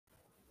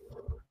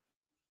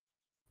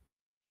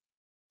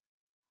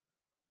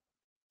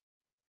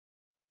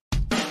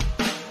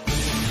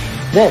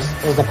This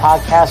is the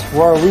podcast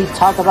where we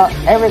talk about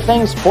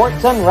everything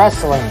sports and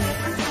wrestling.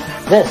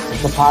 This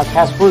is the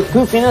podcast where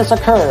goofiness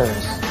occurs.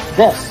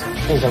 This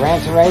is the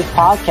Rant and Rave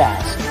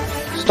podcast,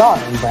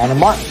 starring Brandon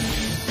Martin,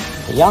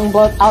 the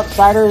Youngblood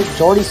Outsiders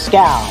Jordy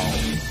Scow,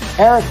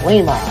 Eric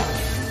Lima,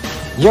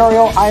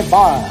 Uriel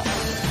Ibarra,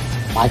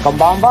 Michael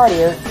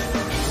Bombardier,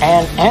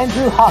 and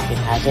Andrew Hawking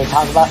as they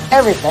talk about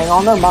everything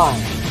on their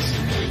minds.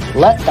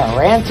 Let the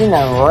ranting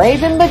and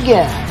raving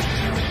begin.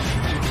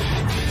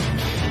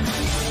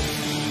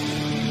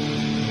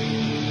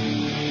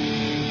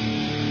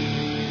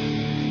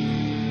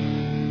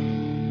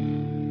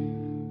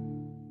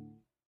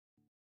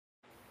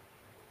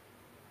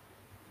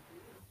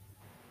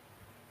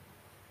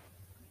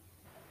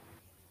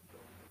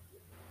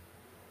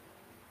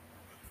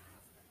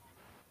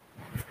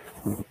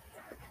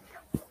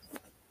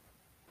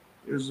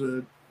 There's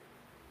a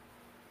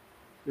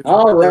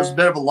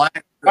bit of a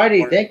lag.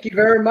 Righty, thank you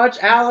very much,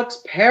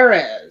 Alex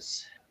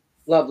Perez.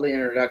 Lovely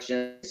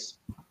introductions.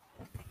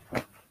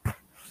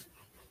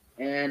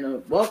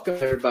 And welcome,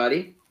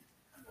 everybody,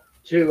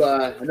 to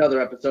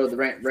another episode of the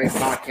Rant Rave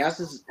podcast.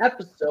 This is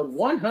episode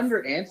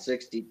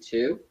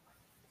 162.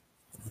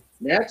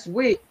 Next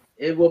week,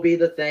 it will be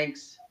the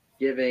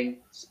Thanksgiving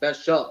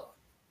special.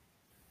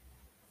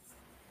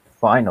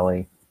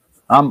 Finally.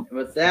 And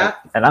with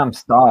that, and I'm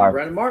starved.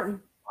 Brandon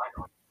Martin.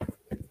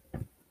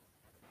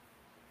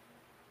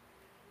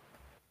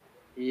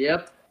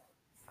 Yep,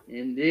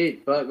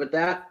 indeed. But with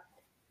that,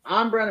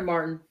 I'm Brandon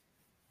Martin,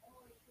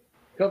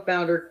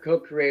 co-founder,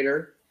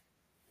 co-creator,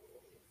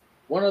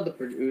 one of the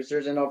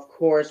producers, and of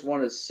course,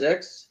 one of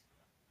six.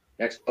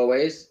 Next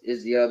always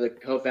is the other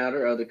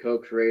co-founder, other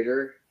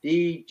co-creator,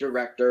 the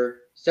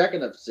director,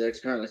 second of six,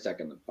 currently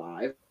second of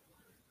five,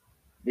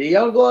 the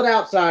Youngblood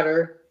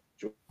Outsider,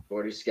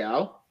 Jordy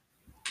Scow.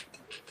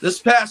 This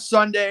past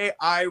Sunday,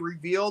 I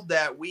revealed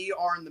that we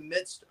are in the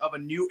midst of a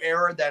new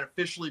era that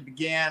officially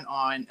began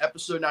on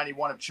episode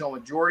 91 of Chill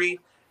with Jordy,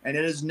 and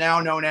it is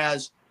now known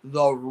as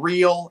the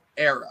Real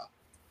Era.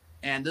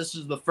 And this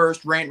is the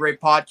first Rant Rave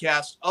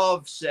podcast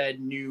of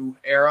said new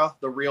era,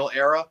 the Real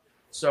Era.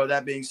 So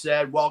that being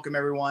said, welcome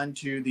everyone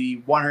to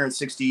the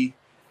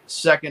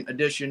 162nd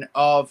edition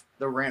of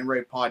the Rant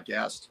Rave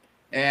podcast.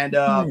 And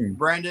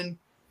Brandon,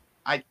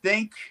 I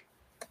think...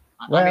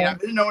 I mean, I've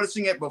been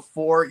noticing it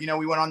before,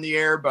 we went on the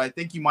air, but I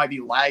think you might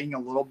be lagging a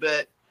little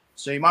bit.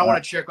 So you might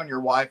want to check on your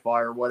Wi-Fi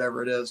or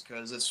whatever it is,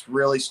 because it's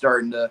really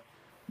starting to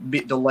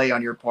delay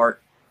on your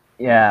part.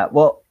 Yeah,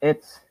 well,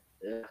 it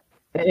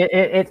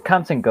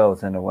comes and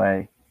goes in a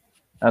way.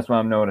 That's what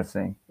I'm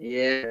noticing.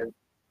 Yeah.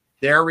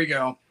 There we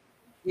go.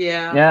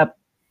 Yeah. Yep.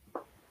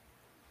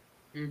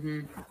 Mm-hmm.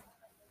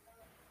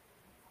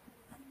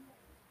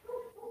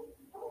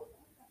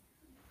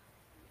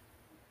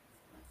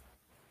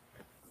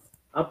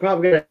 I'm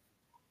probably gonna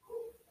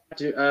have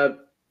to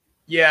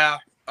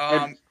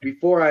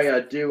before I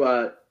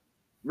do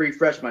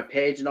refresh my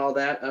page and all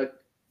that.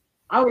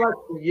 I would like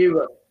for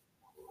you.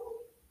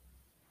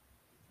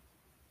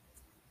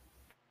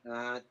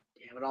 Damn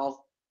it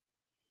all.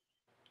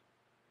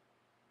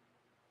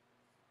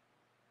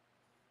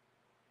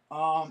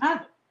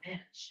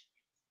 Bitch.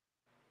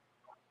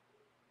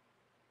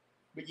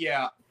 But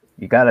yeah.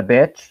 You got a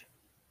bitch?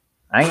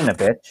 I ain't a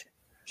bitch.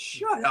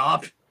 Shut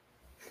up.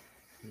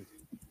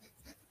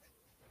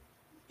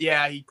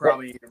 Yeah, he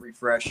probably need to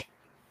refresh.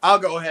 I'll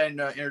go ahead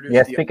and introduce.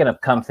 Yeah, speaking of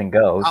comes and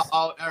goes,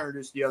 I'll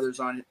introduce the others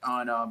on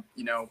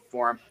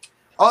forum.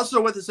 Also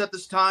with us at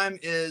this time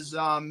is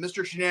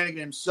Mr.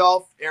 Shenanigan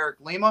himself, Eric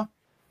Lima.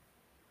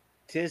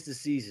 'Tis the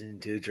season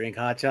to drink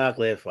hot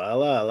chocolate. La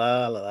la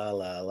la la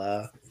la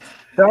la.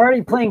 They're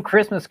already playing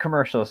Christmas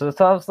commercials, so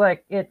I was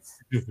like, it's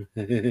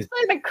not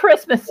even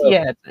Christmas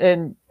yet.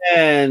 And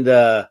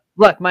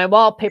look, my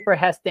wallpaper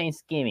has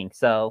Thanksgiving,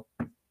 so.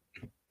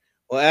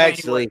 Well,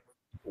 actually.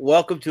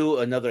 Welcome to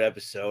another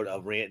episode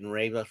of Rant and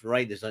Rave. That's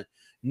right. There's a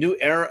new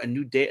era, a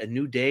new day, a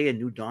new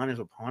dawn is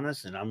upon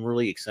us, and I'm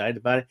really excited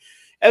about it.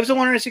 Episode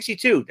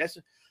 162. That's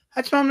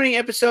how many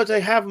episodes I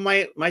have on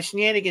my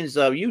Shenanigans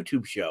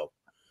YouTube show.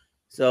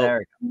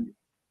 So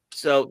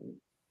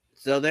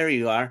there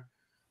you are.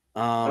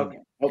 Okay,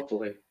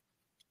 hopefully.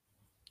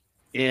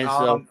 And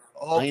so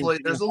hopefully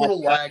there's a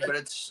little lag, but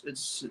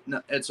it's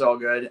all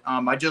good.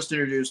 I just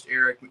introduced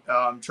Eric.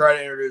 Try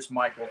to introduce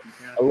Michael if you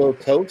can. A little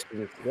toast.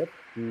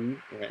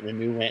 The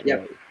new Rant.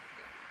 Yep.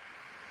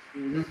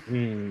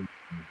 Mm-hmm.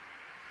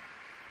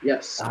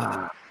 Yes.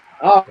 All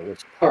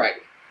right.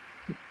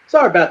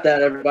 Sorry about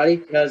that, everybody,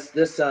 because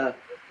this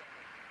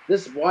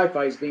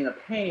Wi-Fi is being a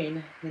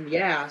pain in the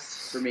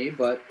ass for me,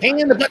 but pain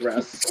in the butt.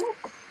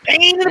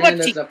 Pain in the butt.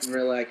 There's nothing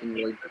really I can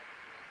really do.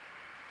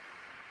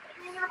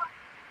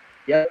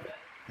 Yep.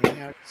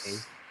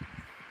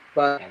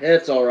 But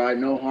it's all right.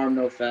 No harm,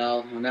 no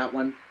foul on that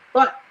one.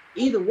 But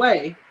either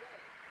way,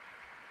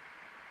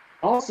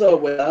 also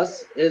with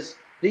us is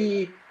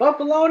the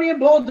Buffalonian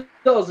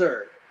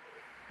Bulldozer,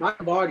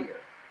 Michael Bombardier.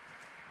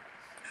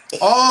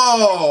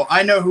 Oh,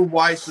 I know who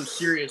Why So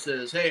Serious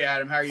is. Hey,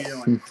 Adam, how are you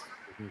doing?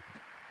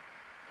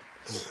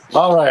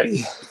 All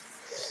righty.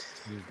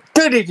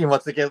 Good evening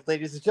once again,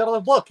 ladies and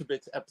gentlemen. Welcome to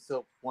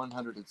episode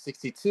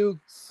 162.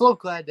 So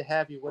glad to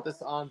have you with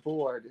us on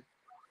board.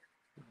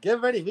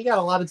 Get ready. We got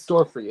a lot in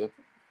store for you.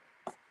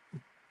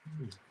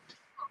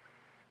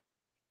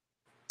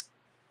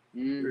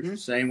 You're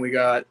saying we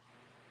got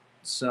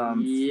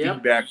some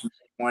feedback from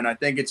someone. I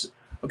think it's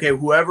okay.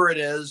 Whoever it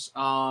is,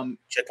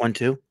 check 1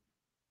 2.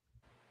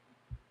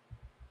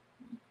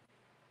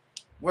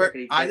 Where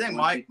I think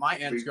my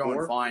end's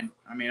going fine.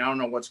 I mean, I don't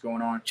know what's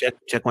going on.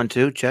 Check 1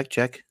 2.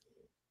 Check.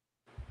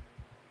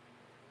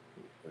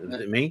 Is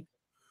it me?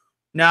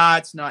 Nah,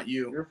 it's not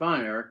you. You're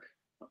fine, Eric.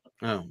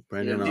 Oh,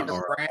 Brandon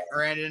either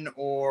Brandon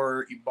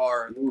or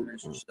Ibarra, the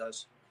producer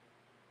says.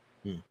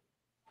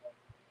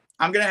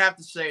 I'm gonna have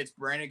to say it's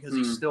Brandon because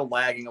he's still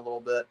lagging a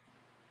little bit.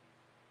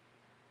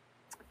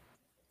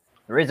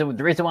 The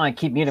reason why I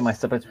keep muting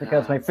myself is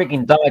because my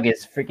freaking dog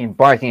is freaking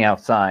barking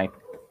outside.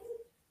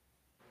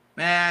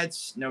 Man,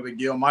 it's no big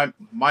deal.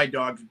 My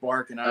dog's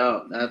barking.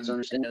 That's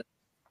understandable.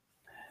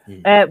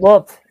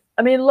 Well,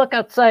 I mean, look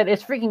outside.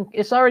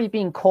 It's already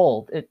being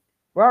cold.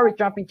 We're already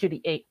jumping to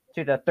the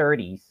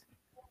 30s.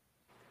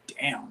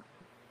 Damn.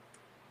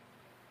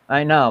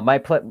 I know.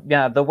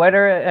 The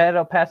weather at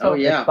El Paso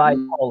is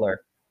bipolar.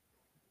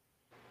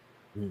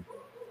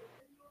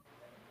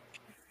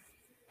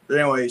 But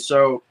anyway,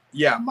 so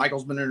yeah,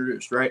 Michael's been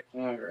introduced, right?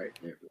 All right.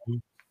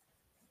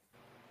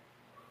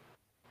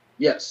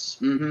 Yes.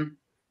 Mm-hmm.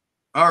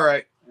 All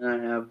right. And I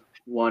have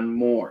one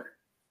more.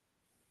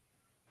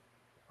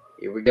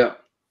 Here we go.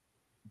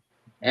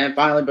 And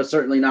finally, but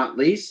certainly not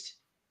least,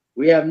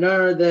 we have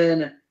none other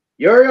than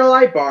Uriel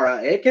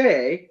Ibarra,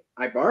 a.k.a.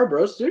 Ibarra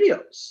Bros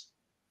Studios.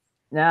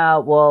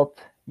 Now, well,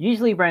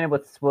 usually Brandon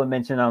would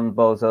mention on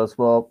Bozos.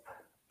 Well,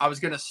 I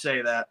was going to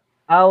say that.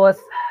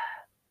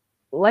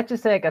 Let's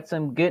just say I got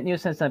some good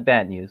news and some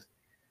bad news.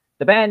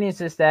 The bad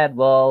news is that,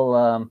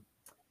 well,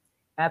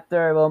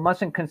 after much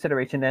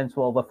consideration, then,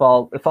 well, with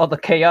all the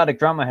chaotic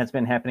drama has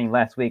been happening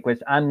last week, which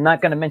I'm not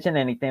going to mention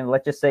anything.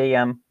 Let's just say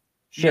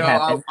shit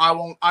happened.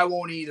 I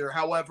won't either.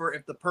 However,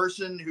 if the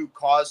person who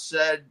caused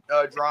said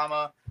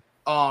drama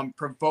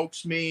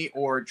provokes me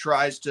or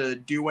tries to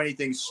do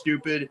anything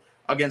stupid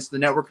against the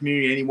network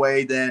community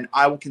anyway, then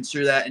I will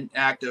consider that an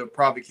act of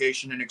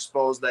provocation and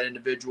expose that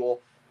individual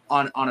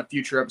on a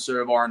future episode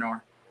of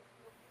R&R.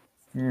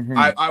 Mm-hmm.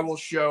 I will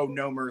show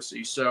no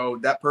mercy. So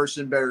that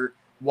person better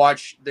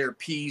watch their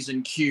P's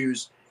and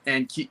Q's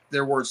and keep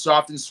their words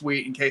soft and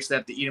sweet in case they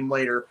have to eat them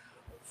later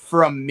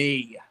from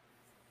me.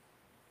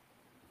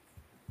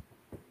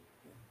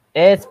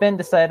 It's been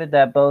decided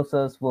that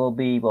Bozos will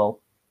be,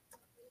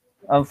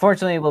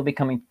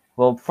 unfortunately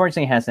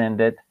fortunately has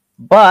ended.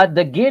 But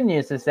the good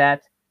news is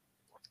that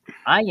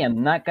I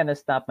am not going to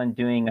stop on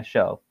doing a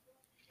show.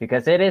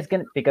 Because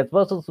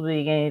Bozos will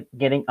be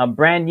getting a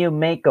brand new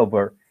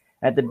makeover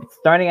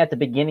starting at the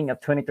beginning of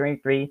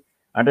 2023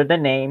 under the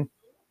name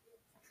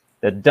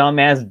The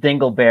Dumbass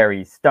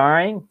Dingleberries,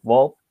 starring,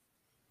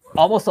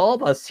 almost all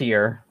of us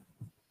here.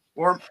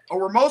 Or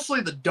we're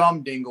mostly the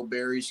dumb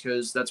Dingleberries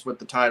because that's what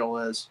the title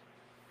is.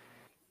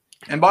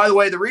 And by the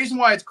way, the reason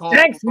why it's called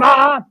Thanks,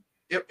 Mom.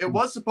 It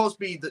was supposed to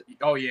be the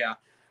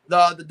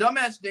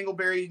dumbass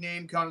Dingleberry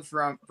name comes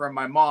from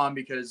my mom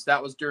because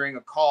that was during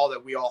a call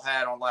that we all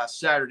had on last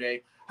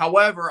Saturday.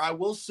 However, I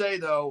will say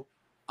though,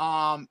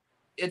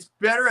 it's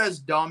better as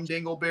dumb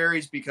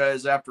Dingleberries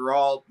because after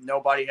all,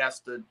 nobody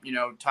has to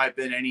type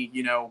in any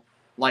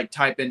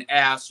type in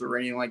ass or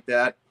anything like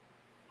that.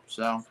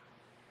 So.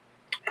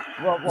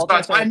 Well,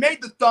 I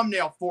made the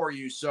thumbnail for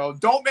you, so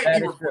don't make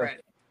me regret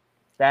it.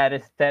 That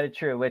is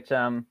true. Which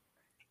I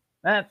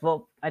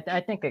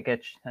think I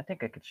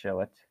could show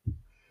it.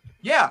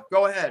 Yeah,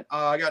 go ahead.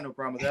 I got no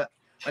problem with that.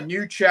 A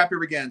new chapter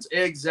begins.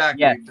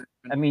 Exactly. Yeah.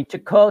 I mean, to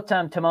quote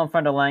Timon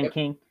from the Lion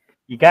King,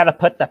 you gotta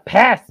put the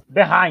past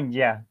behind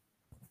you.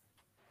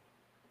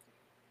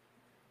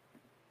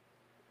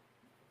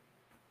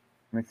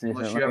 Unless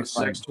you have a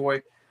sex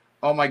toy.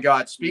 Oh my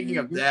God! Speaking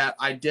of that,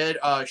 I did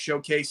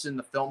showcase in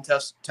the film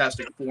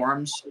tastic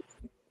forums,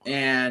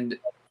 and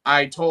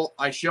I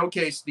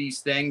showcased these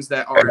things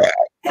that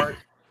are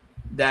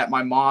that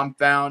my mom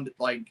found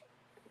like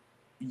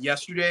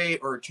yesterday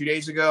or 2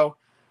 days ago.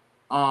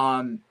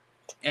 And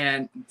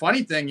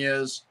funny thing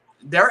is,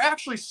 they're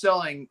actually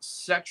selling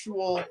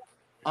sexual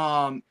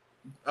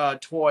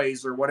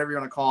toys or whatever you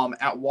want to call them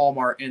at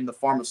Walmart in the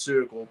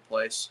pharmaceutical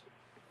place.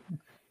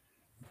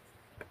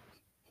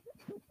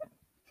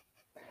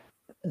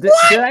 Did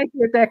I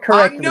hear that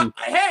correctly? I'm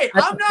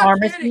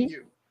not kidding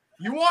you.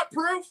 You want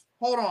proof?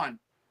 Hold on.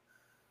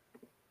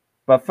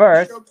 But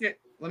first,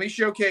 let me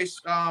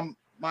showcase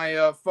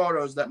my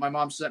photos that my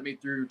mom sent me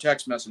through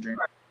text messaging.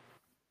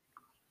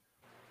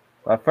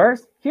 But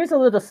first, here's a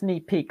little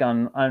sneak peek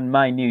on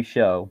my new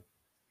show.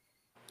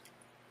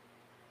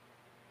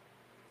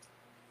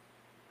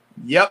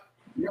 Yep.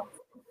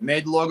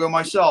 Made the logo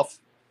myself.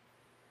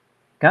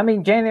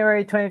 Coming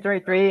January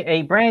 2023,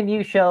 a brand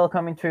new show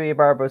coming to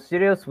Ibarra Bros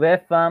Studios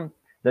with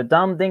the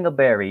Dumb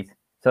Dingleberries.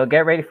 So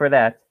get ready for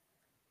that.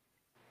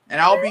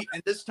 And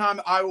this time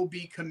I will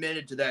be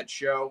committed to that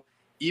show.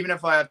 even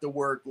if I have to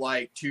work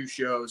like 2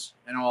 shows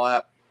and all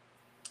that.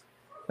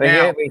 But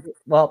Now-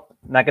 well,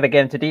 not gonna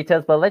get into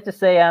details, but let's just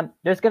say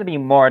there's gonna be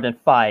more than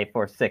 5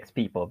 or 6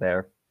 people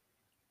there.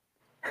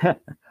 Hakuna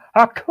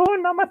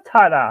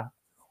Matata.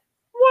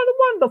 What a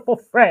wonderful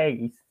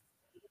phrase.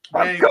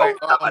 Anyway,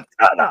 Hakuna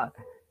Matata.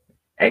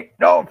 Ain't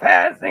no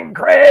passing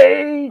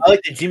craze. I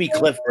like the Jimmy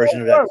Cliff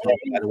version of that song,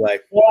 by the way.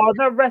 For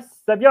the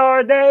rest of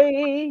your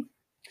days,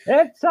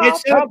 it's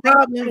a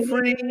problem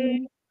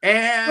free.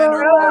 and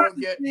our photo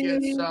gets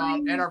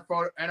and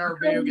our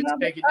video gets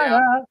taken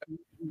down,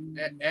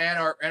 and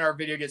our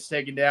video gets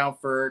taken down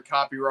for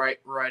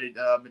copyrighted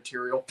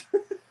material.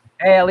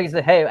 Hey, at least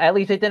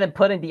they didn't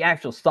put in the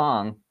actual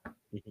song.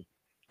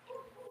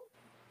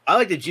 I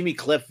like the Jimmy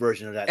Cliff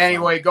version of that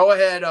Anyway, song. go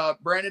ahead,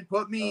 Brandon.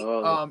 Put me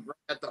Oh.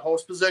 at the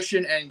host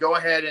position, and go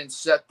ahead and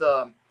set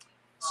the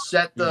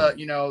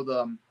you know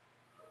the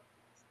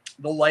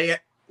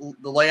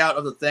layout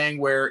of the thing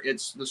where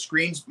it's the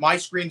screens. My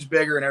screen's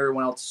bigger and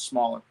everyone else is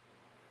smaller.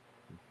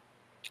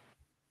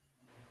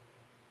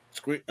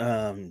 Screen,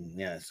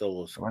 yeah,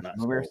 solo. Not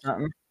Movie or solo.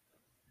 something.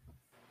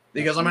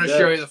 Because I'm going to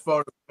show you the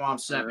photo Mom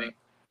sent me.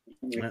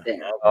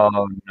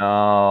 Oh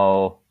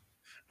no!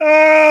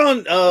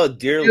 Oh,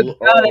 dear You Lord.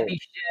 gotta be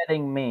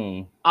shitting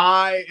me.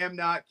 I am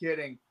not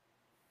kidding.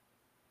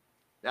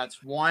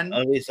 That's one.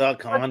 Oh, we saw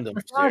condoms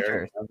What's there.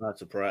 Rogers? I'm not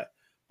surprised.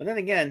 But then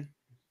again,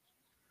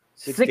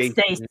 6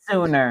 days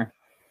sooner.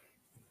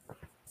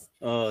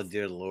 Oh,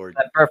 dear Lord.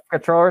 That birth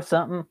control or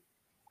something.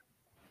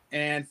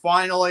 And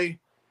finally,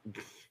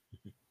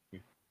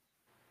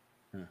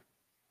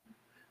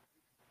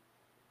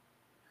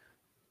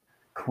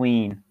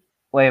 Queen.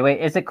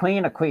 Wait. Is it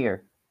Queen or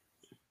Queer?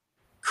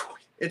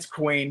 it's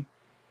Queen.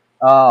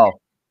 Oh,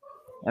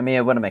 I mean,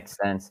 it wouldn't make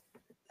sense.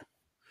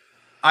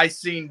 I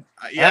seen.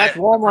 That's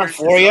Walmart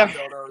for you.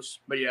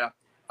 But yeah,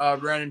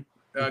 Brandon,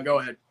 go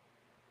ahead.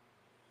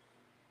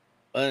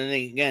 And then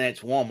again,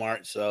 it's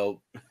Walmart,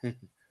 so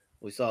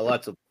we saw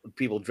lots of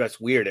people dressed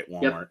weird at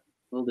Walmart.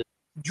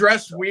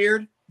 Dress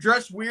weird.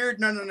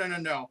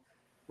 No.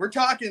 We're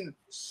talking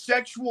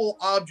sexual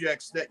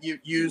objects that you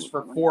use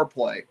for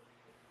foreplay.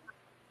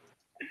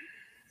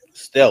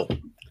 Still,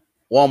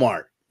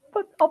 Walmart.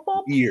 But of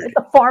all, Weird.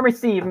 the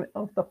pharmacy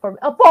of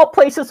all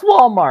places,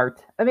 Walmart.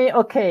 I mean,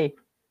 okay.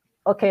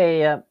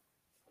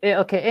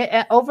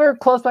 Over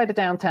close by the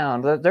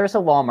downtown, there's a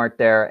Walmart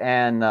there,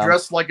 and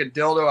Dressed like a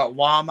dildo at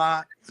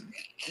Walmart.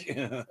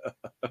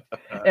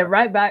 and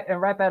right back at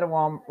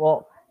Walmart.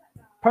 Well,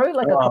 probably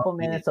like a couple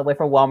minutes away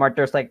from Walmart.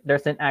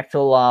 There's an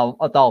actual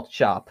adult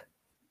shop.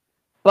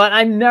 But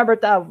I never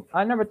thought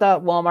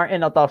Walmart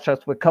and adult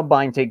shops would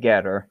combine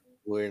together.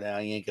 Weird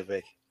Al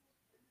Yankovic.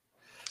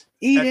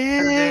 Eat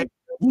it.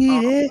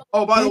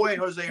 Oh, by the way,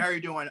 Jose, how are you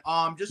doing?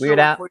 Just Weird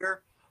so Al. we're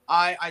clear,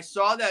 I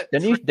saw that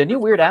The new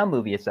Weird Al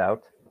movie is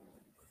out.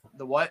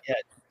 the what?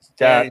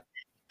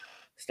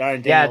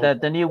 Starring Yeah,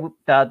 Daniel.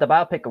 the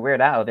biopic of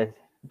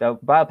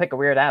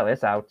Weird Al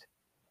is out.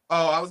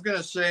 Oh, I was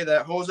gonna say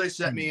that Jose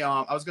sent me.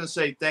 I was gonna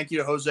say thank you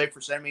to Jose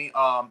for sending me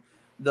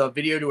the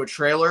video to a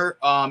trailer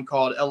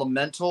called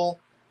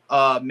Elemental,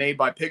 made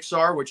by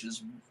Pixar, which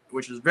is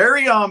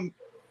very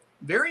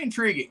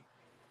intriguing.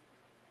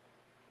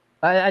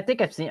 I think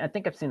I've seen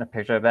a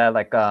picture of that,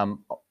 like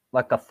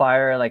a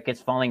fire, like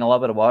it's falling a little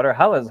bit of water.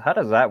 How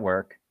does that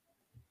work?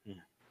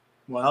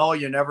 Well,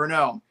 you never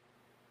know.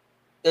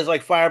 There's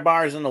like fire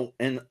bars in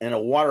a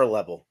water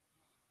level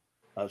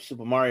of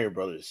Super Mario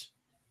Brothers.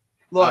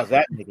 Look, How's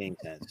that making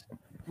sense?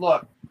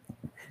 Look,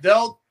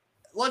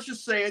 let's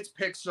just say it's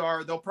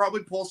Pixar. They'll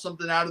probably pull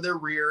something out of their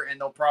rear and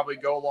they'll probably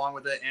go along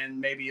with it,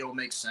 and maybe it'll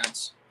make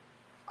sense.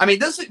 I mean,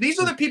 these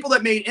are the people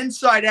that made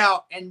Inside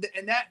Out, and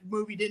that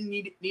movie didn't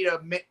need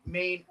a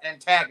main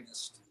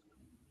antagonist.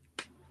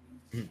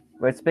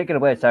 But speaking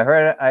of which,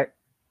 I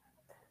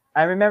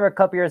remember a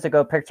couple years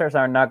ago, Pixar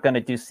are not going to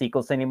do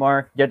sequels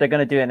anymore. Yeah, they're going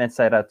to do an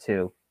Inside Out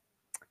 2.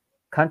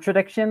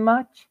 Contradiction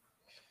much?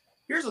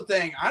 Here's the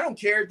thing: I don't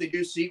care if they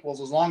do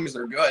sequels as long as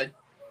they're good.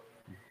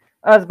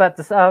 I was about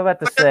to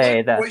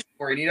say that. Toy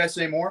Story. Need I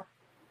say more?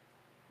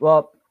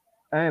 Well,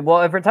 if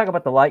we're talking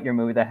about the Lightyear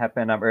movie that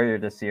happened earlier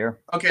this year.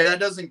 Okay, that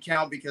doesn't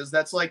count because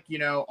that's like,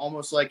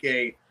 almost like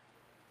an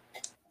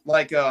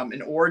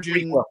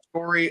origin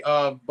story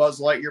of Buzz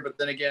Lightyear, but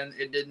then again,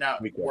 it did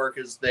not work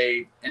as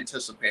they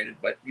anticipated.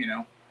 But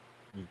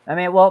I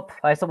mean,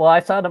 I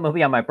saw the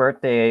movie on my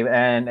birthday,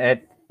 and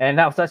I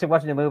was actually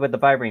watching the movie with the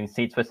vibrating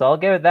seats, so I'll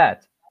give it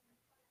that.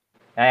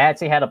 I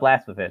actually had a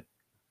blast with it.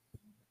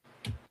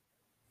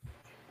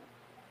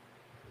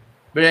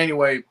 But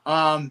anyway,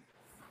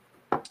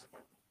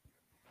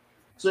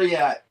 so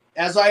yeah,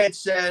 as I had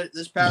said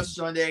this past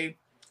Sunday,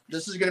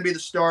 this is going to be the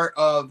start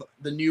of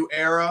the new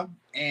era,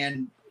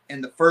 and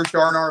the first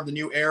R&R of the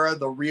new era,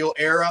 the real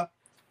era,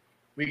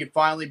 we can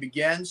finally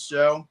begin.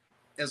 So,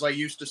 as I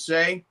used to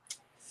say,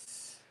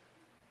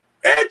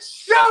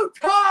 it's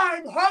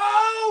showtime,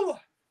 ho!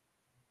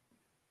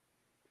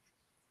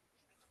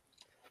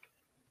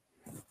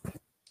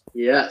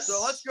 Yes. So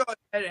let's go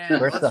ahead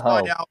and Where's let's the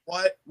find hoe? out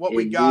what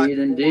we got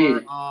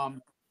Indeed.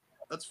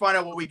 for let's find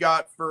out what we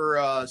got for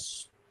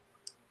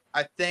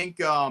I think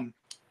fun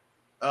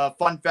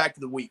fact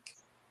of the week.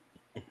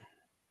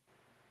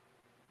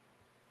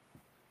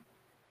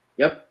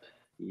 Yep,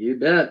 you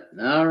bet.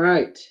 All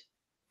right.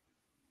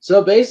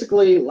 So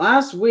basically,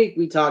 last week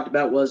we talked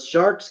about was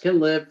sharks can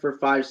live for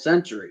 5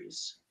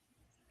 centuries.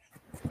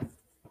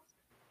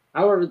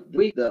 However, the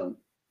week though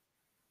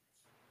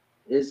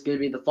is going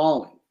to be the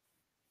following: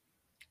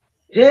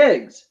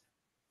 pigs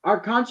are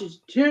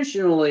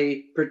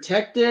constitutionally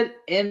protected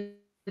in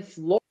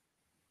Florida.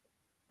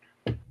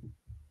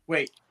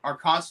 Wait, are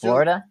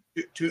Florida?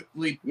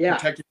 constitutionally Yeah.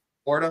 protected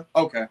in Florida?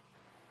 Okay.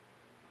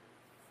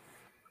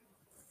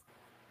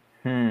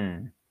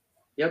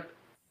 Yep.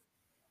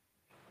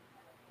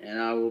 And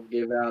I will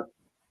give out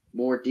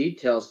more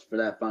details for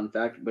that fun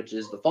fact, which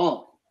is the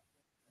following.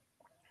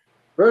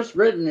 First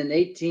written in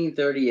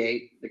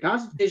 1838, the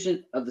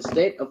Constitution of the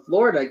state of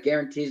Florida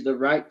guarantees the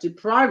right to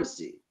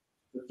privacy,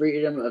 the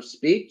freedom of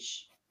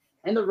speech,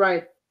 and the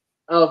right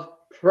of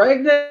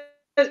pregnant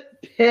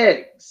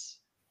pigs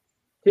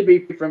to be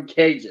free from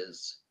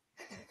cages.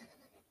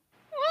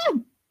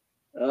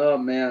 Oh,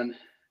 man.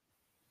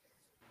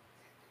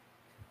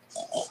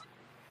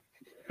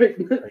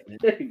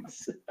 Pregnant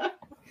pigs.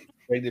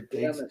 Pregnant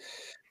pigs. Damn it.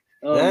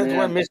 Oh, That's man.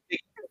 where Miss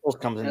Piggy Nipples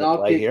comes And into I'll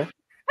play keep- here.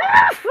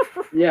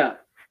 Yeah.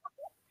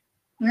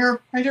 No,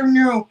 I don't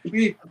know.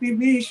 Me,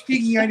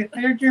 Piggy, I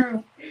don't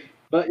know.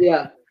 But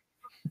yeah.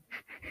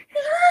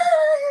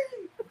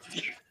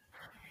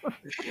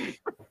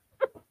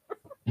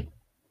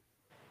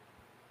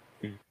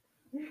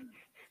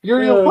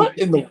 Uriel, what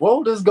in the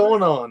world is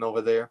going on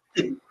over there?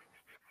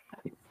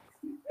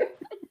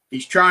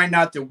 He's trying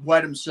not to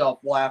wet himself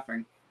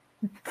laughing.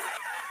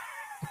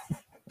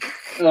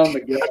 Oh my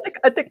god.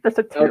 I think there's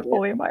a tear Okay.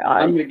 falling in my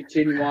I'm eye. gonna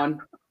continue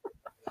on.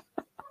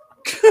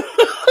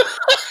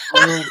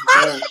 Oh my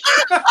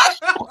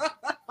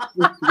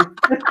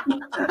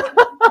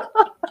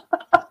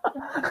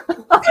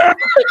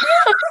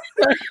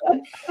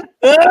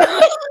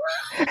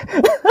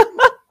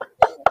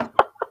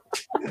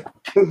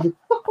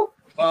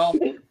Well,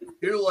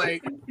 too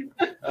late.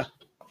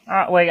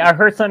 Wait, I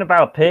heard something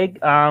about a pig.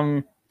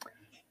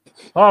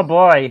 Oh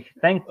boy,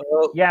 thanks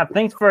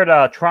for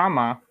the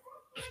trauma.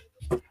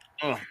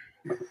 Oh.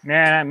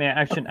 Man,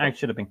 I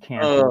should have been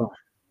canceled.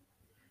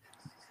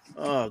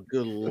 Oh,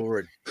 good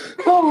lord.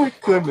 Oh my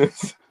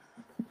goodness.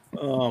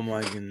 Oh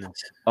my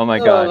goodness. Oh my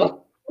god,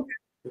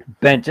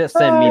 Ben just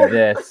sent me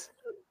this.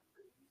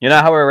 You know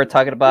how we were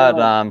talking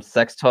about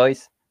sex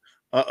toys?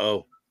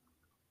 Uh-oh.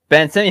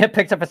 Ben sent me a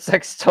picture of a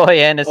sex toy,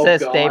 and it Oh,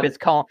 says God. David's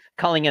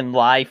calling in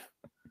life.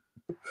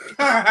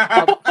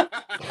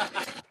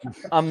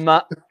 I'm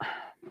not.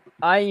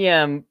 I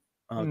am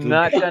Dude.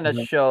 not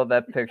gonna show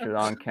that picture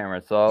on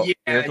camera. So Yeah,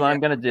 here's what I'm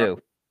gonna do.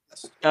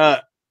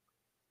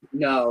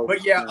 No.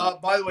 But yeah, no.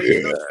 by the way,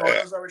 in those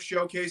photos I was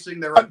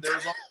showcasing, there's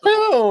also,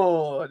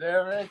 Oh,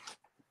 Derek.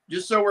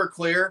 just so we're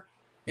clear,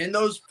 in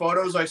those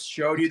photos I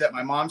showed you that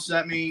my mom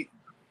sent me,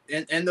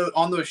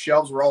 on those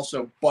shelves were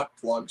also butt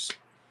plugs.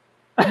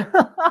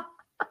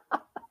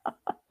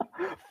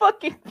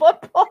 Fucking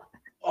football.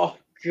 Oh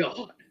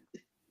god.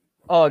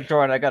 Oh,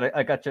 Jordan, I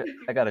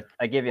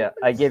gave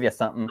you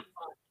something.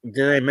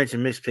 Did I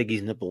mention Miss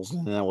Piggy's nipples?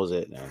 And that was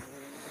it. No.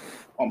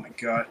 Oh my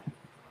god.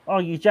 Oh,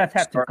 you just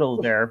have to go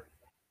there.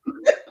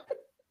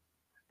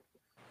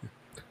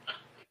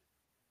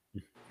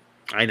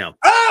 I know.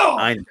 Oh!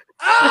 I know.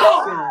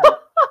 Oh!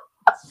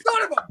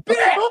 Son of a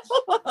bitch!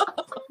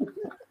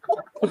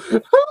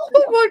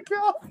 Oh my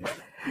god.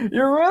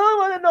 You really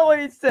want to know what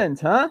he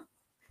sent, huh?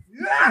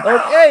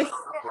 Okay.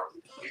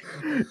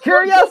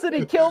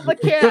 Curiosity killed the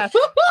cat.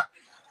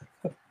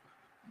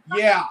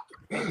 Yeah.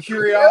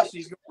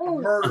 Curiosity's going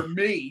to murder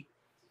me.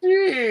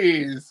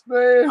 Jeez,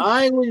 man.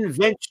 I would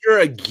venture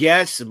a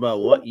guess about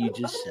what you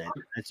just said.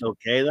 That's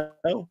okay,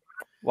 though.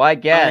 Why I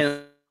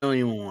guess? don't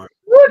even want.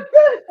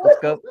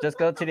 Just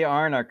go to the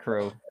Arna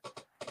crew.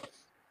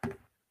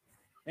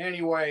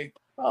 Anyway.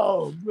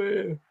 Oh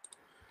man.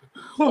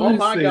 Oh Let me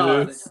my see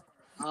god. this.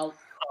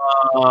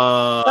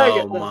 Oh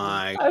I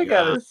my I god.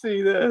 gotta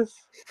see this.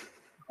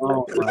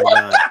 Oh my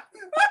god.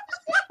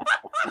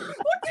 Look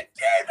at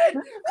David!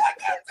 Look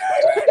at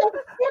David!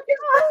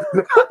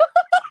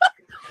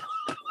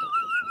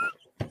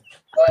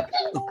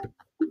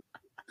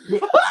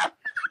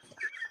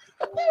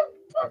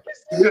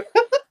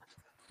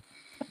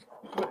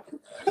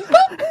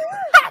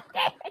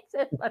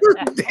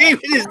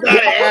 David is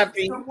not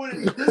happy.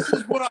 This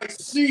is what I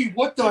see.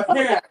 What the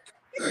heck?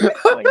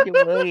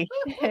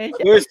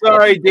 We're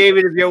sorry,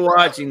 David, if you're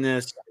watching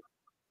this.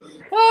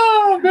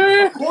 Oh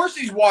man. Of course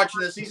he's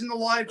watching this. He's in the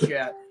live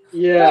chat.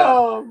 Yeah.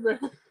 Oh man.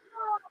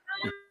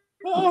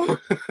 Oh.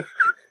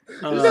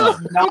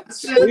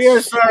 Nonsense. We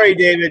are sorry,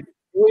 David.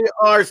 We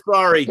are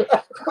sorry.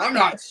 I'm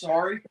not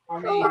sorry. I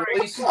mean, at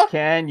least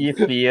Can you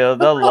feel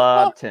the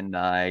love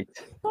tonight?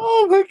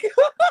 Oh my god.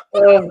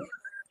 Oh,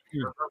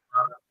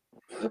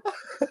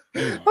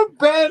 I'm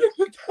bad at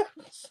that.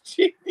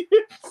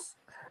 Genius.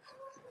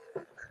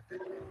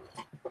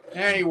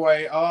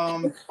 anyway,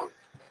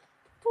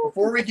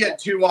 before we get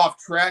too off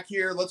track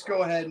here, let's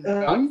go ahead and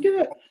I'm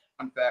good.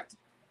 fun fact.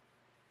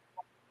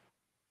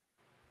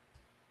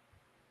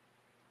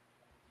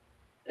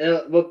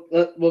 We're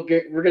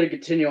going to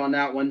continue on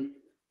that one.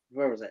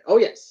 Where was I? Oh,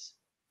 yes.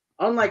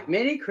 Unlike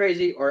many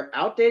crazy or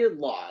outdated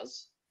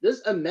laws,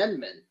 this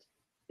amendment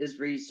is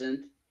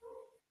recent,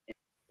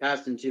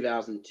 passed in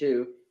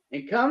 2002,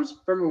 and comes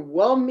from a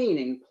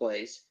well-meaning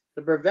place,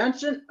 the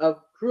prevention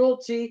of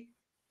cruelty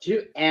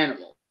to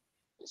animals.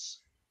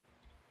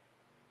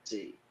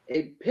 See,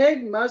 a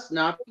pig must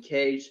not be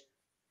caged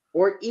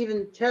or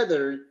even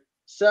tethered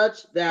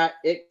such that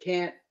it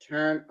can't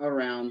turn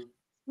around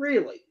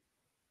freely.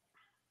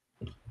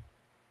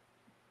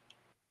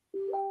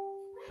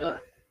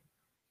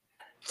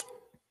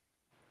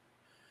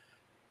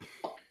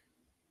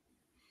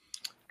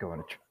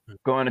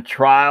 Going to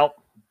trial.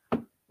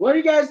 What do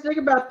you guys think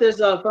about this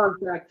fun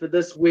fact for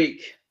this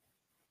week?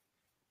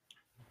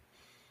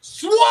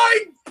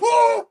 Swine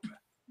poop!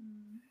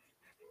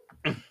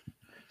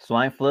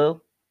 Swine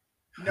flu?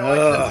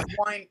 No,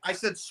 I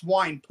said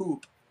swine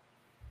poop.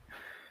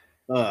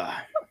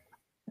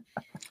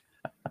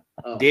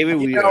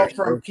 David, You we know, are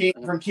from Keen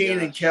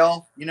and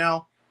Kel, you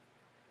know?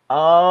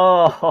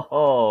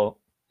 Oh.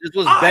 This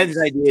was Ben's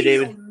idea,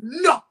 David.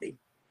 Nothing.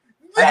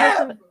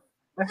 I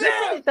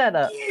heard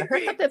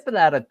something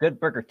that a Good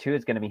Burger 2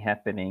 is going to be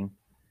happening.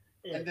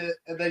 And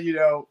then you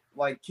know,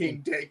 like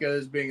King Daka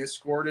is being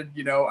escorted,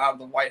 you know, out of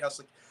the White House,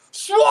 like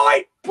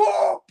swine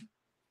poop.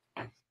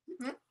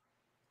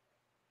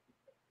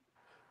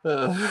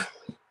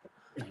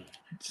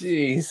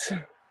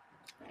 Jeez.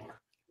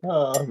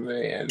 Oh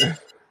man.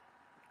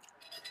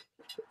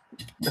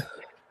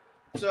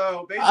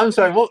 So basically, I'm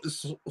sorry. What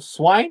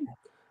swine?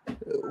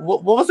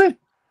 What was it?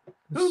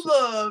 Who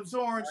loves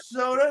orange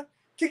soda?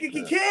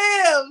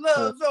 Kel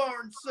loves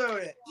orange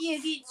soda.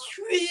 Is it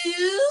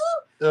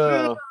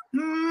true?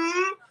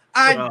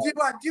 I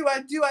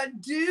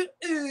do.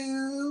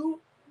 Ooh.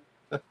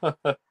 I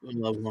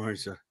love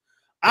Lawrence.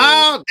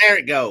 Oh, there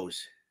it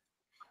goes.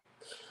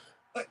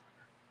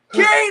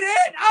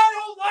 Kaden, I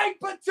don't like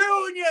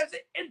petunias,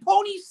 and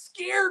ponies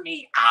scare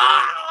me.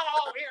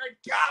 Oh, here it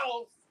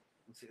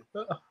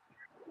goes.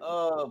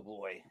 Oh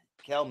boy,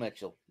 Cal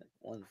Mitchell,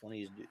 one of the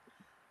funniest dudes.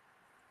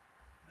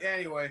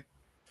 Anyway,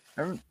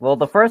 well,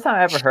 the first time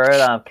I ever heard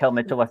of Kel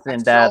Mitchell was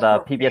in that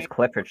PBS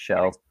Clifford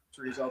show.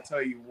 I'll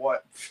tell you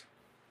what.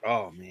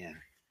 Oh man.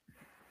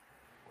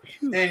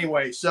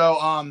 Anyway,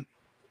 so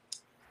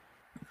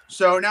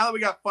now that we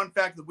got fun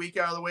fact of the week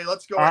out of the way,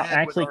 let's go ahead.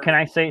 Actually, can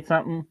I say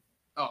something?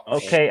 Oh,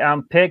 okay.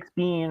 Pigs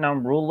being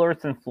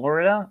rulers in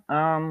Florida.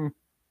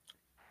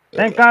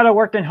 Thank God I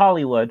worked in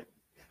Hollywood.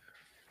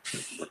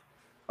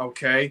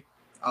 Okay,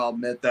 I'll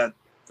admit that.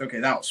 Okay,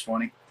 that was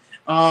funny.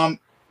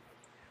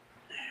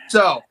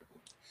 So,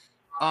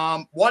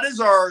 what is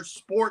our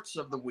sports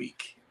of the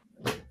week?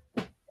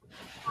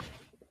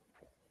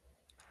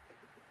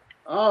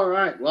 All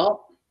right.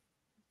 Well,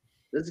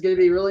 this is going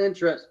to be really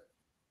interesting.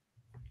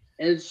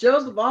 And it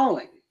shows the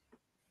following.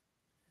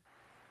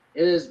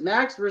 It is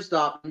Max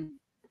Verstappen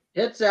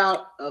hits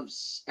out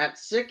at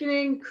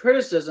sickening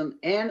criticism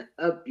and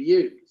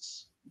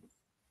abuse.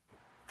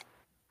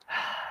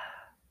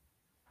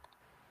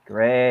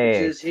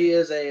 Great. He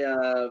is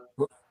a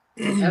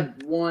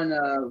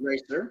F1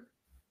 racer.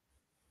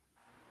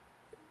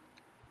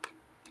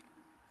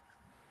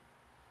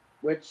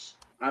 Which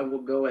I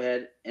will go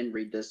ahead and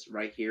read this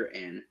right here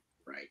and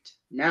right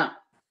now.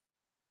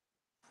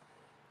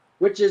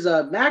 Which is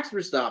Max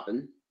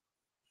Verstappen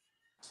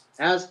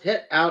has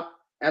hit out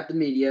at the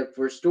media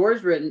for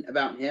stories written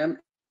about him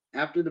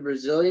after the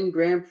Brazilian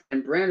Grand Prix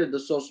and branded the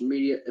social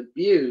media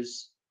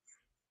abuse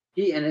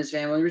he and his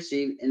family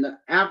received in the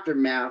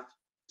aftermath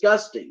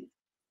disgusting.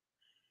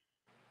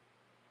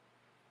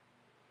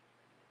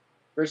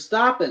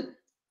 Verstappen,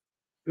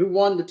 who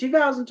won the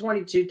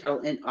 2022 title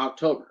in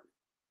October,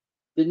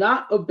 did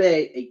not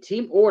obey a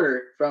team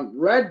order from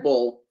Red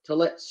Bull to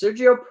let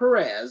Sergio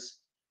Perez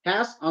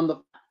pass on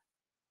the,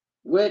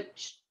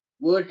 which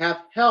would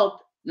have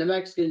helped the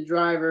Mexican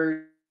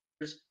driver's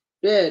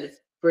bid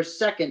for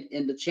second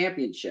in the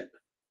championship.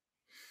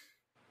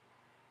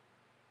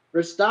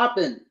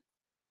 Verstappen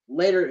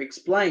later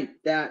explained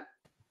that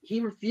he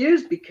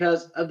refused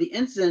because of the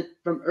incident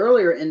from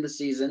earlier in the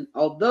season,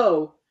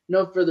 although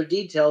no further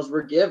details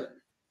were given.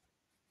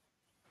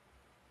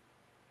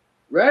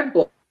 Red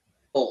Bull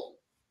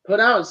put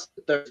out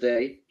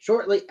Thursday,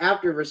 shortly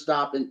after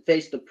Verstappen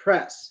faced the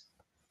press,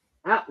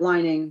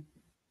 outlining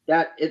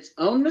that its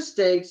own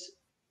mistakes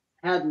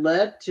had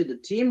led to the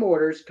team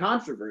orders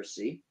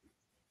controversy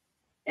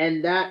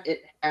and that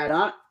it had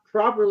not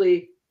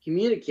properly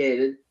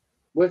communicated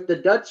with the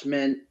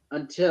Dutchman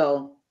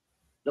until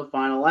the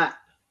final lap.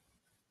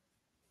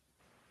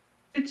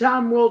 The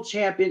two-time world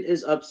champion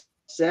is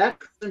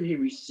upset he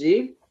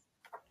received.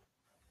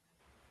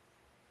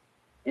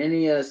 And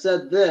he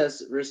said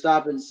this,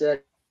 Verstappen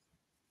said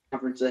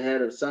conference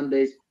ahead of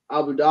Sunday's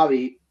Abu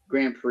Dhabi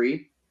Grand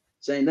Prix,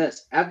 saying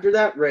this: after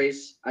that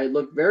race, I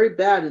looked very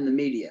bad in the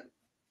media.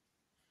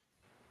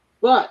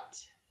 But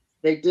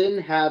they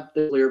didn't have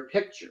the clear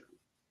picture.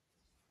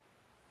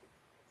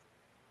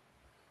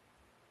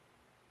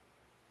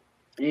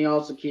 And he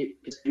also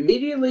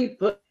immediately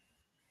put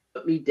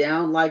me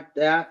down like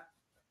that,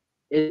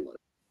 to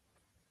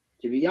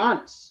be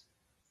honest,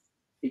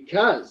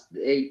 because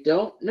they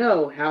don't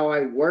know how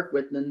I work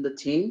within the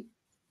team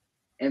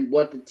and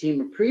what the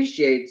team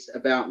appreciates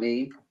about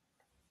me.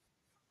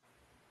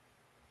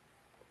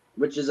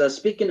 Which is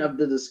speaking of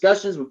the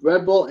discussions with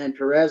Red Bull and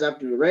Perez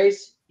after the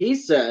race, he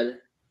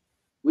said,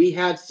 "We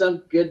had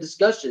some good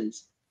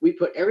discussions. We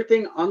put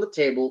everything on the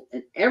table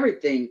and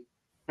everything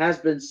has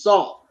been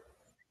solved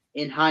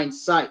in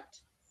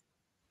hindsight.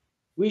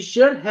 We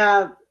should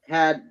have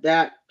had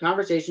that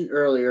conversation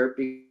earlier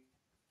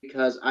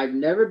because I've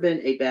never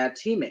been a bad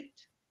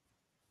teammate.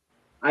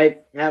 I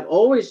have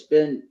always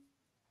been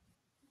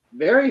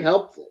very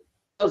helpful.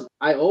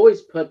 I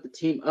always put the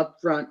team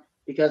up front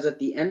because at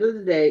the end of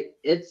the day,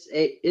 it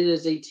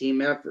is a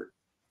team effort.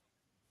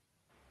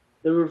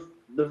 The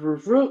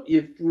refusal,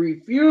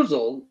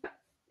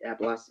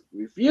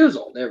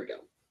 there we go,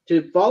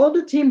 to follow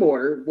the team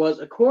order was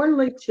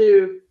according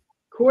to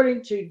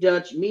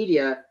Dutch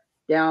media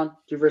down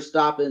to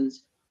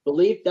Verstappen's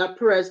belief that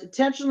Perez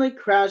intentionally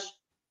crashed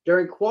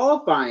during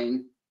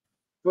qualifying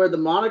for the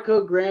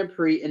Monaco Grand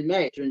Prix in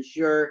May to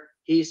ensure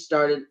he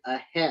started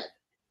ahead.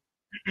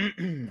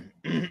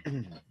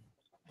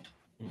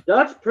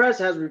 Dutch press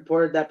has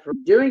reported that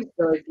doing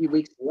so a few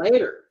weeks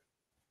later.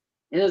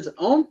 In his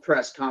own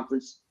press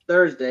conference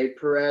Thursday,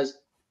 Perez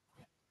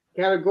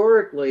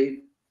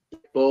categorically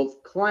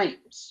both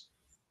claims.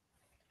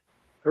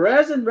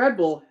 Perez and Red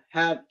Bull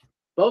have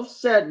both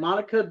said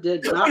Monaco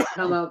did not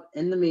come up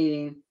in the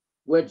meeting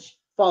which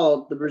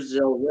followed the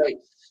Brazil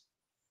race.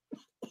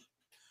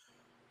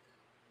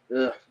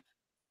 Ugh.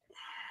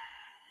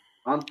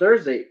 On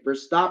Thursday,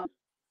 Verstappen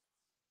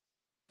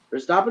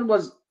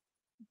was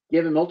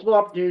given multiple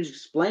opportunities to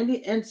explain the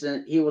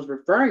incident he was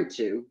referring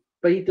to,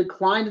 but he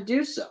declined to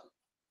do so.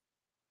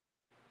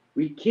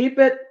 We keep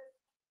it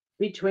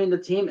between the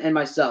team and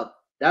myself.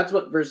 That's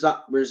what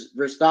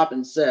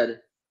Verstappen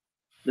said.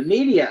 The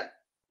media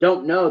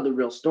don't know the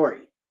real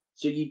story,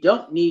 so you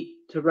don't need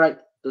to write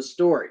the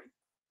story.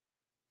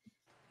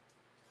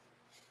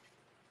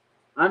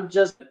 I'm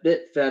just a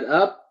bit fed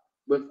up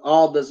with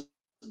all this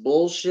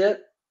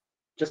bullshit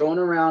just going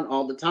around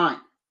all the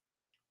time.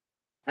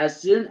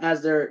 As soon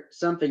as there's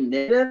something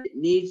negative, it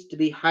needs to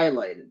be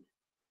highlighted.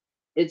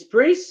 It's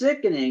pretty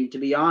sickening, to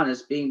be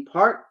honest, being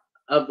part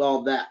of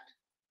all that.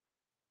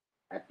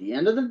 At the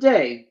end of the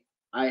day,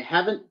 I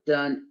haven't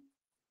done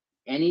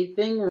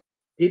anything wrong.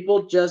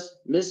 People just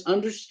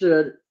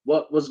misunderstood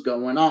what was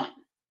going on.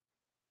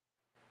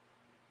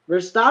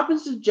 Verstappen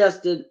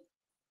suggested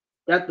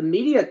that the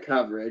media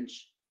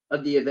coverage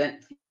of the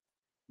event,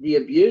 the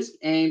abuse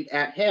aimed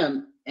at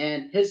him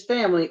and his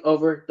family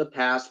over the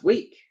past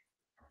week.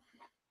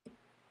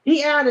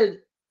 He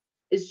added,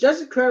 "It's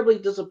just incredibly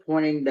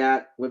disappointing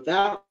that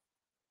without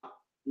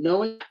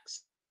knowing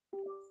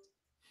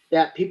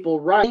that people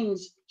write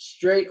things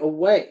straight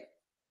away.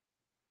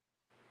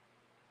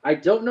 I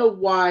don't know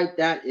why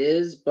that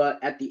is, but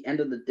at the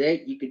end of the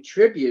day, you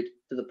contribute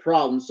to the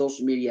problem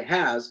social media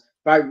has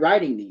by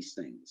writing these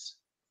things.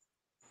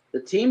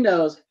 The team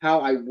knows how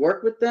I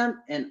work with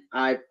them, and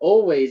I've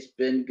always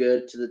been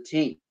good to the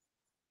team."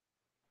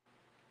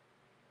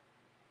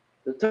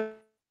 The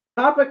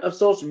topic of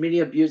social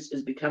media abuse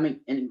is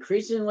becoming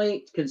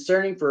increasingly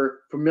concerning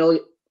for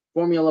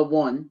Formula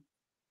One.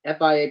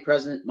 FIA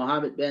President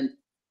Mohammed bin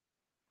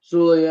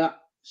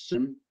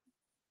Sulayem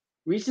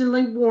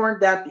recently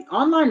warned that the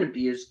online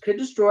abuse could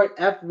destroy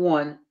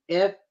F1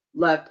 if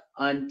left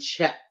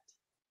unchecked.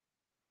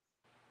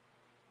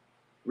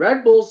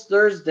 Red Bull's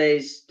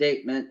Thursday's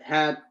statement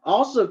had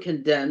also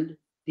condemned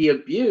the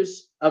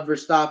abuse of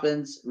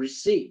Verstappen's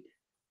receipt.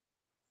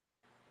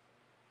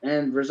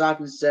 And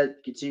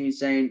Verstappen continued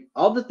saying,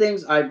 "All the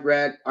things I've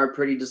read are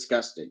pretty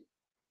disgusting.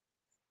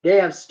 They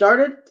have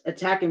started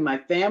attacking my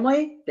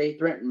family. They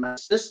threatened my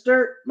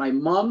sister, my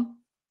mom,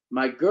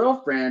 my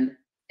girlfriend,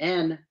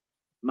 and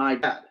my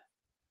dad.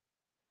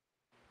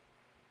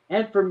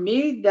 And for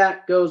me,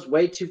 that goes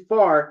way too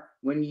far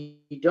when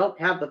you don't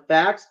have the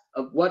facts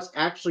of what's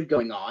actually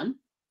going on.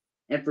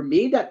 And for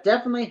me, that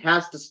definitely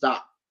has to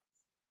stop.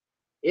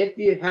 If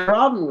you have a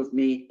problem with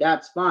me,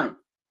 that's fine.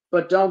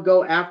 But don't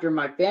go after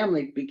my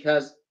family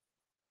because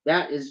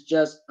that is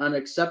just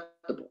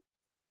unacceptable.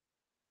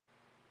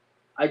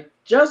 I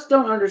just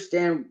don't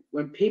understand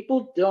when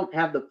people don't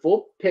have the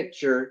full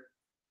picture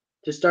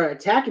to start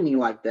attacking me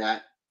like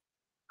that.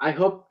 I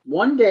hope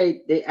one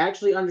day they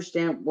actually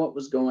understand what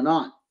was going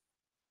on,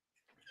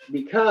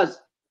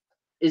 because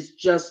it's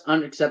just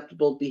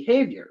unacceptable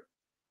behavior."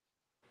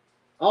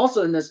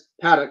 Also in this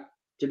paddock,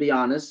 to be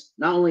honest,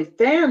 not only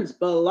fans,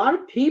 but a lot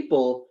of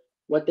people,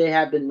 what they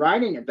have been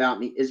writing about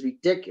me is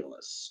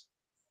ridiculous.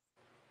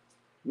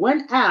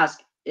 When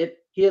asked if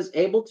he is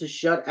able to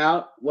shut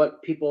out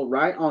what people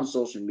write on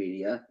social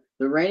media,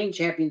 the reigning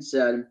champion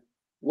said,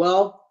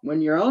 "Well,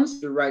 when your own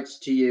sister writes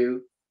to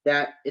you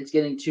that it's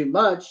getting too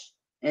much,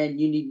 and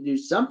you need to do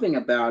something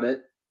about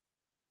it,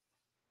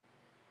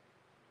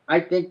 I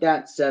think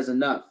that says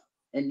enough.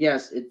 And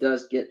yes, it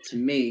does get to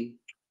me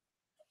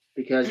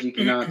because you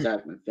cannot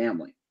attack my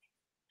family.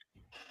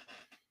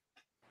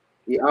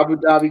 The Abu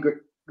Dhabi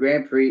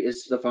Grand Prix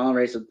is the final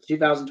race of the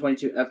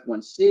 2022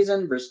 F1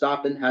 season.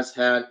 Verstappen has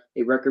had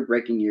a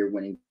record-breaking year,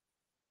 winning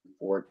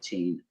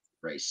 14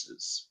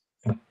 races.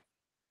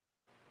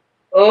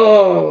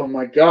 Oh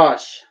my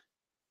gosh.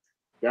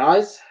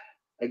 Guys,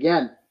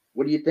 again,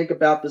 what do you think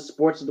about the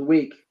sports of the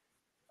week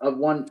of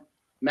one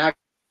Max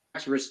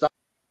Verstappen?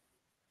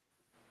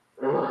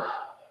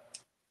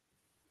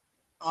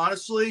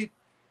 Honestly,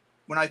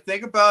 when I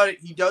think about it,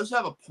 he does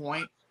have a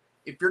point.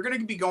 If you're going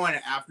to be going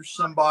after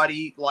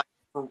somebody like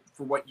for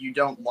what you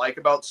don't like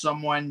about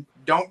someone,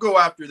 don't go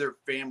after their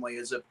family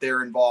as if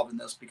they're involved in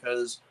this,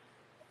 because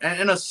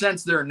in a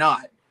sense they're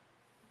not.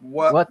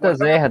 What does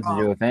they have to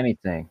do with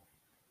anything?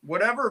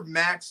 Whatever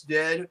Max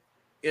did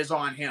is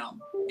on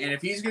him. And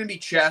if he's going to be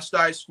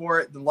chastised for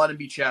it, then let him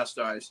be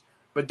chastised.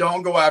 But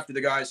don't go after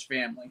the guy's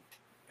family.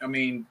 I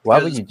mean,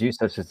 why would you do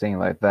such a thing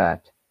like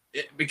that?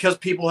 Because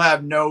people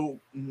have no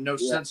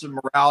sense of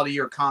morality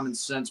or common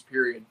sense,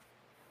 period.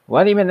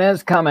 What even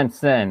is common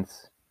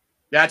sense?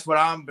 That's what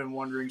I've been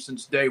wondering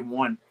since day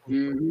one.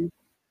 Mm-hmm.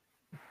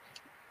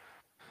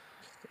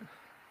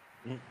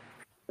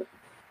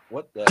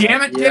 What the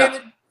Damn it, Yeah.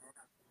 David!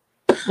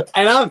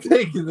 And I'm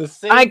thinking the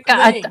same I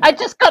thing.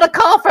 just got a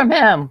call from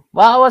him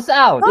while I was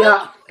out.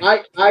 Yeah,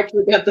 I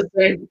actually got the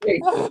same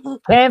thing.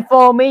 Can't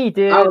fool me,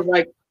 dude. I was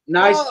like,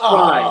 nice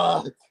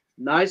try.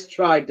 Nice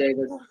try,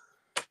 David.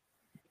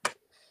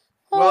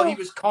 Well,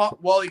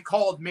 he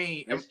called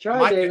me. Nice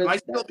try, David. Am I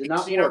still That did being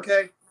not seen work.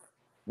 okay?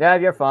 Yeah,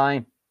 you're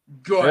fine.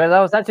 Good. Because I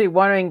was actually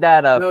wondering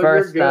that No, you're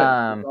first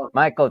good.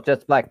 Michael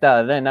just blacked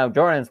out. Then now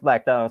Jordan's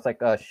blacked out. I was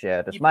like, oh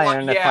shit, is my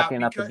internet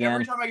fucking up because again?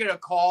 every time I get a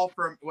call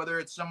from whether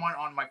it's someone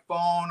on my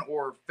phone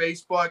or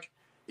Facebook,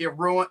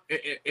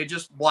 it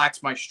just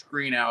blacks my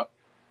screen out.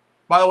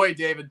 By the way,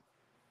 David.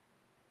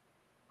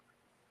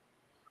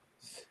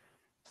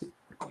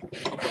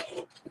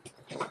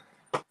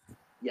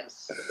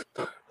 Yes.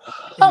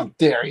 How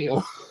dare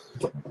you?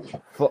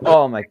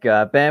 Oh my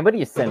god, Ben, what do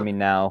you send me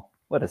now?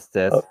 What is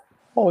this?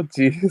 Oh,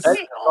 jeez. That's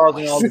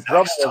causing all the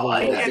trouble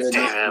toy over there. that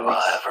David will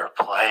ever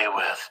play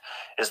with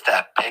is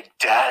that Big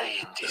Daddy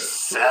in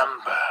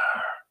December.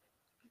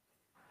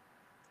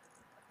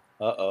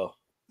 Uh-oh.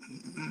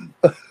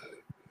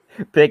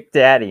 Big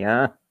Daddy,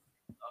 huh?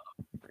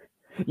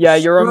 Yeah,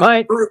 you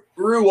remind.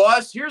 Screw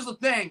us. Here's the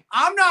thing.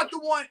 I'm not the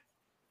one.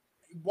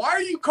 Why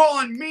are you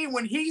calling me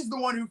when he's the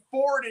one who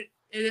forwarded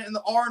it in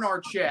the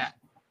R&R chat?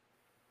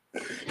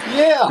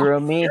 Yeah.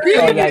 Screw me. You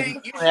Oh, should yeah.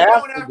 be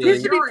going after You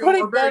should be Uriel,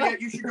 putting or better that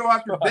yet, you should go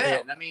after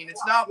Ben. I mean,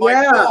 it's not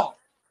my fault.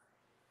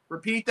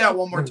 Repeat that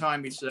one more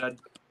time, he said.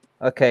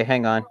 Okay,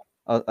 hang on.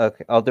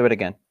 Okay, I'll do it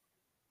again.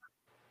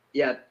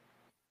 Yeah.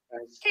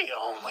 The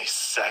only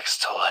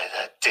sex toy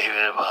that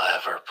David will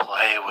ever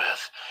play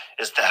with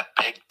is that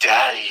Big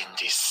Daddy in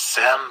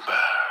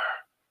December.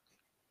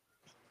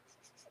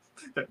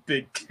 That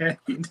Big Daddy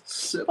in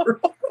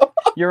December.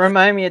 You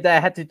remind me that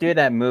I had to do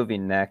that movie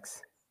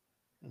next.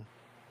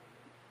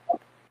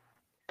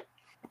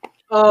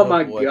 Oh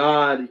my boy.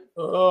 God.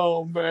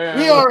 Oh, man.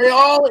 We are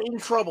all in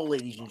trouble,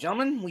 ladies and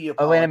gentlemen. We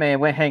Oh, wait a minute.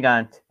 Wait, hang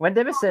on. When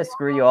David says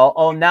screw you all,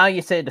 oh, now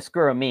you say to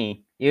screw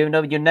me. Even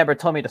though you never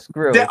told me to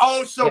screw.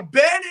 So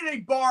Ben and a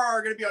bar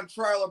are going to be on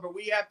trailer, but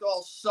we have to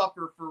all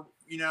suffer for,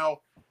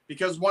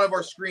 because one of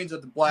our screens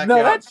at the blackout.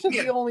 No, that should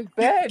be only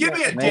Ben. Give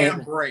me a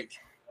damn break.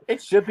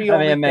 It should be I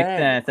only mean, it makes Ben.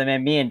 sense. I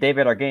mean, me and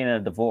David are getting a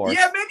divorce.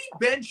 Yeah, maybe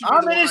Ben should be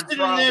I'm the one on interested in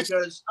trial this.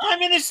 because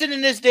I'm interested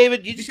in this,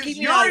 David. You just because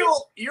keep me out.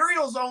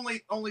 Uriel's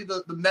only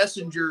the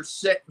messenger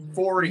set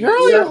forwarding.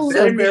 Uriel's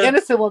Ben- the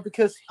innocent one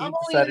because he I'm only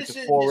decided innocent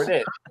to in forward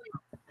this. it.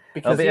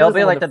 Because It'll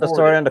be like the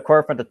sword and the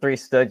cord from the Three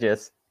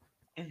Stooges.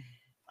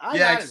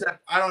 Yeah,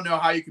 except I don't know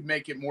how you could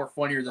make it more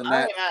funnier than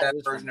that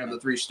this version one, of the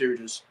Three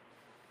Stooges.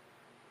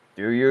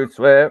 Do you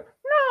swear?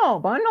 No,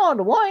 but I know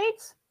the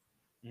whites.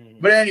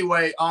 But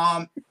anyway,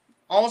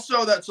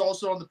 also that's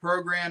also on the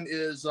program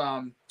is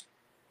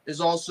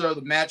also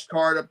the match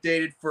card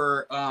updated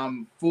for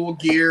Full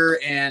Gear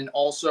and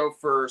also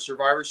for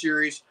Survivor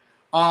Series.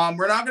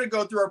 We're not going to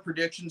go through our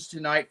predictions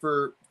tonight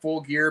for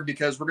Full Gear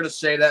because we're going to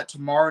say that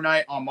tomorrow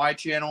night on my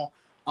channel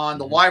on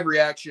the live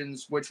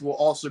reactions, which will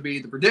also be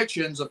the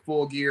predictions of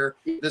Full Gear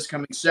this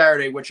coming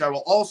Saturday, which I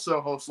will also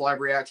host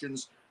live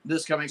reactions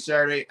this coming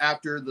Saturday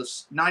after the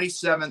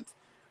 97th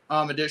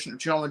edition of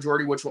Channel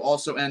Majority, which will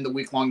also end the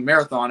week-long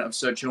marathon of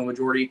said Channel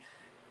Majority.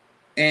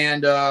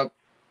 And the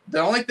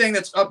only thing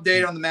that's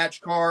updated on the match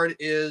card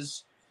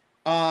is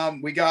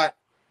we got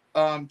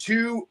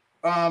two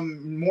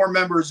more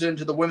members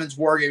into the Women's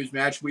War Games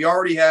match. We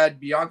already had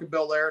Bianca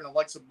Belair and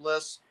Alexa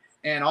Bliss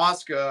and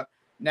Asuka.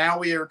 Now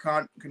we are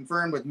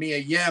confirmed with Mia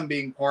Yim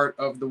being part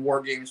of the War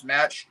Games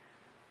match.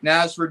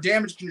 Now, as for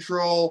Damage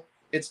Control,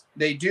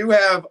 they do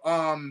have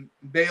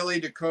Bailey,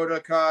 Dakota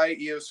Kai,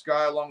 Io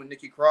Sky, along with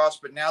Nikki Cross,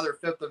 but now their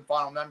fifth and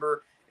final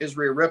member is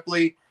Rhea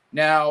Ripley.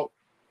 Now,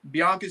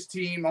 Bianca's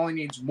team only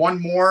needs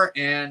one more,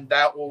 and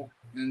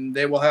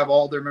they will have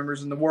all their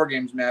members in the War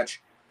Games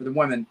match for the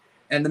women.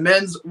 And the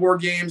men's War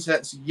Games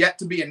has yet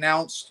to be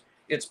announced.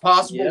 It's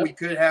possible we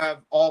could have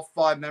all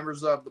 5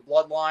 members of the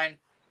Bloodline,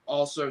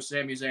 also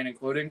Sami Zayn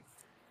including,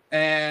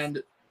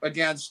 and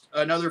against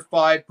another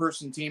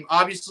 5-person team.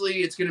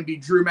 Obviously, it's going to be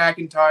Drew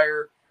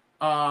McIntyre,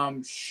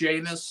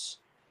 Sheamus,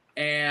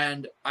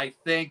 and I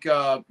think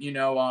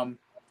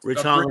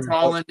Rich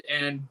Holland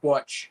and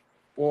Butch,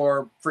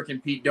 or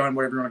freaking Pete Dunne,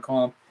 whatever you want to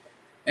call him.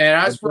 And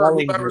as for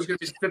whoever's going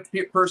to be the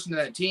 5th person in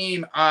that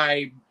team,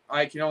 I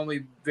can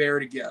only bear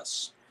to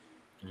guess.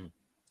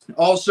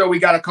 Also, we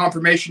got a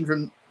confirmation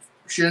from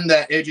Shin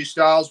that AJ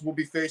Styles will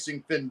be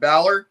facing Finn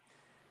Balor,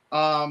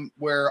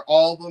 where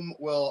all of them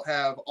will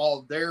have all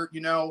of their,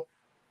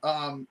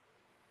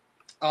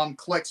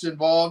 cliques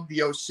involved,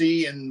 the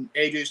OC and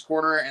AJ's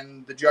corner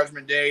and the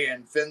Judgment Day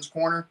and Finn's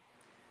corner.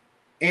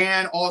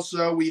 And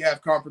also, we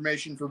have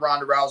confirmation for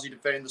Ronda Rousey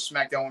defending the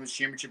SmackDown Women's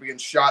Championship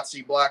against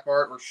Shotzi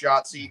Blackheart, or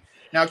Shotzi.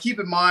 Now, keep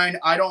in mind,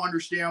 I don't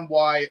understand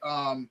why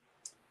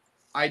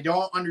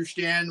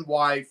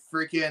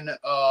freaking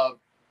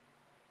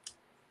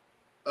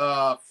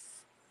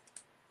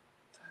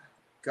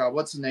God,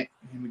 what's the name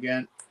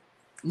again?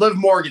 Liv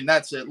Morgan,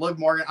 that's it. Liv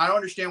Morgan. I don't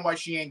understand why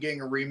she ain't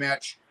getting a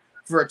rematch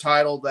for a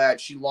title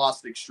that she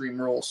lost at Extreme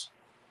Rules.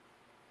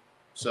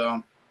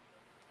 So,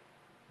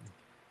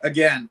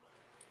 again,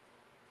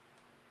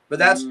 but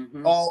that's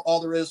all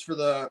there is for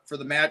the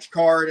match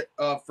card.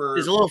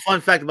 There's a little fun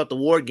fact about the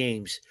War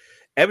Games.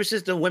 Ever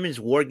since the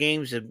women's War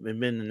Games have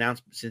been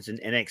announced since in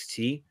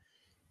NXT,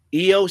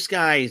 Io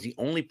Sky is the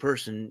only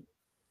person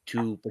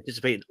to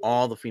participate in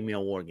all the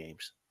female War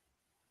Games.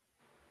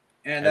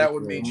 And that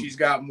would mean she's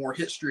got more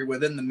history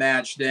within the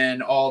match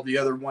than all the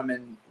other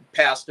women,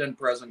 past and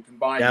present,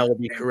 combined. That would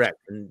be correct.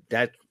 And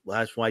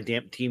that's why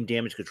Team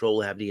Damage Control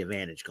will have the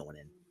advantage going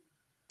in.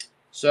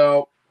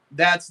 So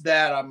that's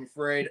that, I'm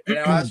afraid.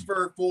 Now, as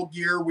for Full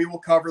Gear, we will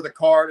cover the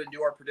card and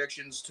do our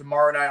predictions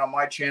tomorrow night on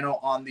my channel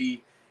on the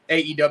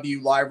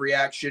AEW live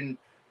reaction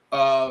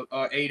of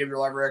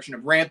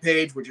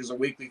Rampage, which is a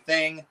weekly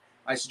thing.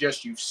 I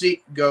suggest you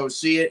go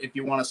see it if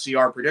you want to see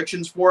our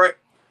predictions for it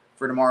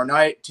for tomorrow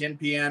night, 10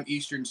 p.m.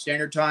 Eastern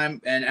Standard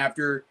Time. And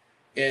after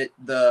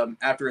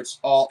it's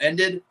all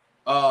ended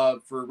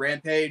for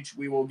Rampage,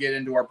 we will get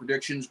into our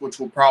predictions, which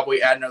will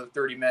probably add another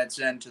 30 minutes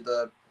into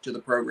the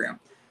program.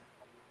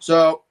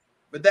 So,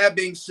 with that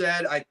being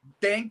said, I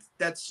think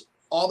that's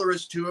all there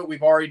is to it.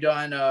 We've already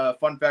done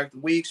Fun Fact of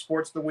the Week,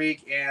 Sports of the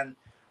Week, and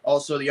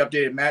also the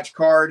updated match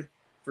card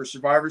for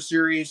Survivor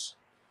Series.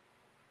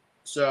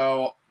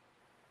 So,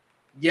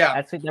 yeah.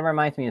 Actually, that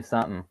reminds me of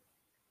something.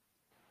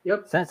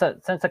 Yep. Since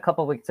a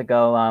couple weeks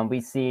ago, we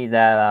see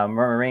that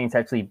Roman Reigns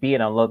actually beat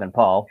on Logan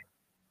Paul.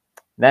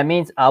 That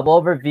means I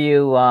will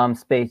review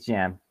Space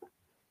Jam.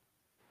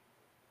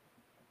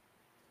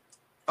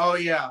 Oh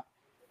yeah,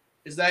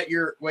 is that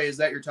your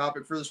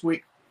topic for this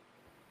week?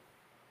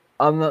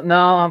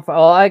 No,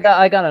 I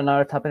got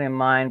another topic in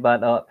mind,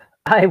 but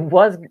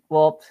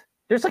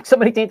there's like so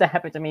many things that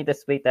happened to me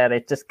this week that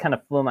it just kind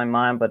of flew my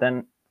mind. But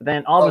then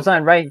all of a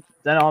sudden, I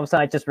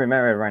just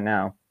remember it right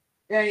now.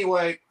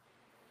 Anyway,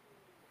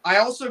 I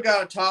also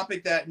got a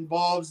topic that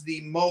involves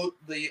the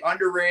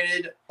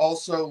underrated,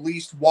 also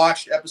least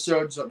watched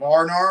episodes of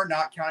R&R,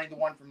 not counting the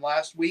one from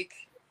last week.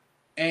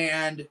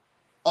 And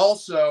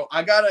also,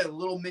 I got a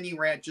little mini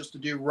rant just to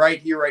do right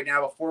here, right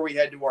now, before we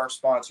head to our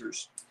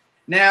sponsors.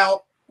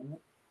 Now,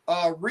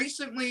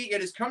 recently, it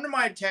has come to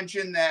my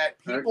attention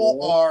that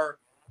people are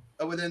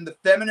within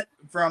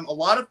from a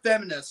lot of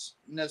feminist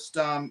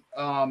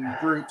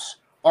groups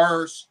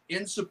are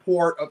in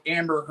support of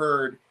Amber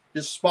Heard,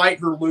 despite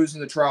her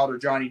losing the trial to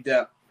Johnny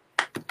Depp.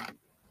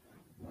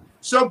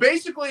 So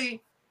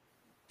basically,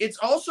 it's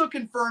also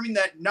confirming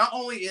that not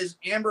only is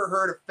Amber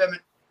Heard a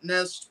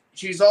feminist,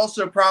 she's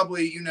also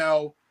probably,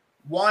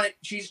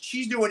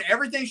 she's doing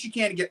everything she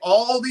can to get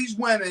all these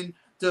women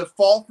to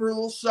fall for a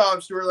little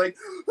sob story like,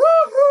 the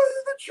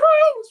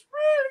trial was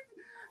rigged.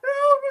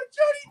 Oh, but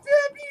Johnny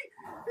Depp,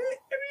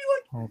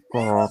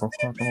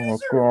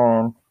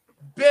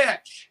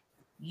 bitch,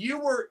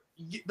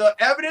 the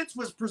evidence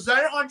was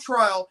presented on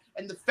trial,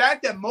 and the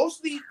fact that most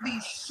of these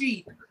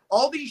sheep,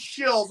 all these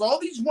shills, all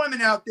these women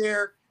out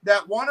there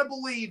that want to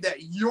believe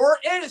that you're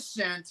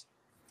innocent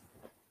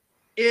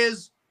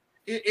is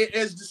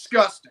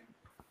disgusting.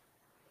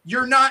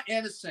 You're not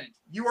innocent.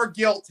 You are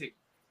guilty.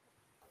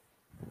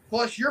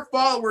 Plus, your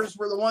followers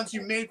were the ones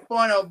who made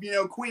fun of,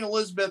 Queen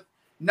Elizabeth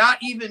not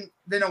even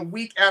than a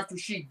week after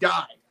she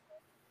died.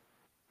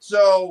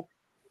 So,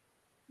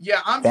 yeah,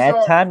 I'm sorry.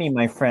 Bad timing,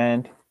 my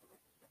friend.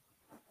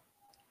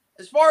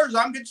 As far as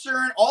I'm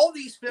concerned, all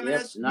these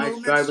feminist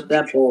movements,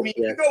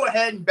 you go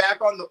ahead and back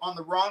on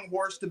the wrong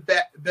horse to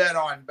bet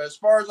on. But as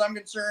far as I'm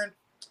concerned,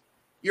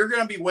 you're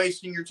going to be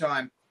wasting your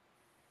time.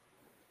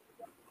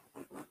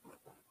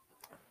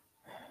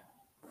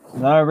 It's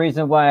another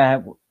reason why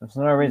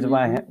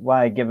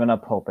I've given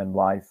up hope in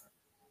life.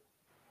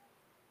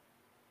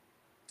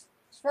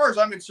 As far as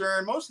I'm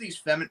concerned, most of these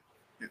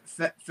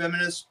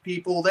feminist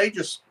people, they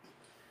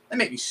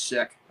make me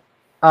sick.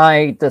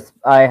 I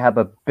have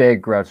a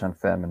big grudge on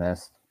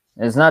feminists.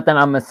 It's not that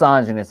I'm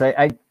misogynist.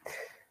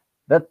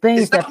 The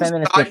things that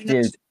feminists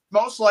do.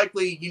 Most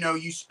likely,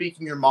 you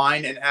speaking your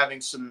mind and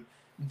having some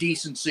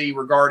decency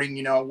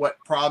regarding, what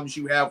problems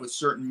you have with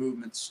certain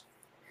movements.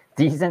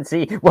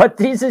 Decency? What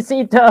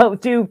decency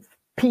do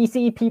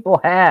PC people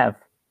have?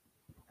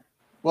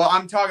 Well,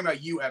 I'm talking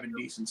about you having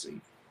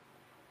decency.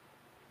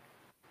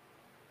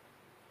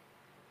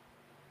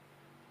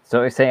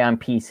 So I say I'm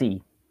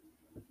PC.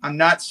 I'm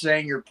not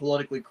saying you're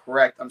politically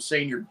correct. I'm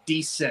saying you're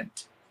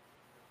decent.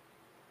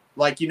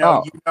 Like, you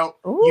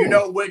Ooh.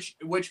 know which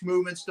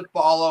movements to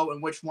follow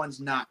and which ones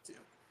not to.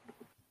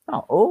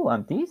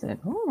 I'm decent.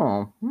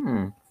 On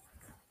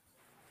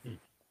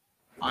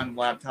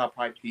laptop,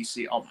 high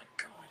PC. Oh my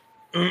god.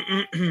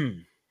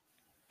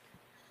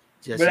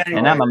 But anyway,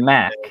 and I'm a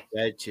Mac.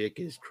 That chick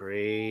is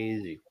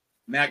crazy.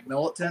 Mac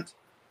militant.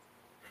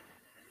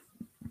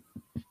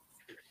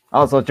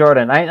 Also,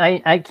 Jordan,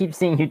 I keep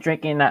seeing you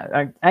drinking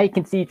that. I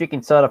can see you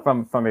drinking soda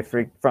from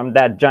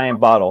that giant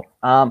bottle.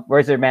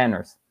 Where's your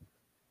manners?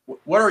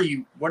 What are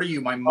you?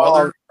 My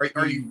mother?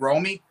 Are you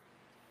Romy?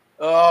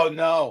 Oh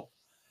no!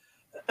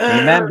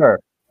 Remember,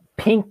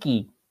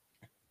 Pinky.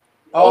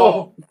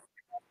 Oh.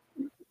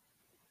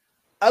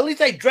 At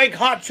least I drank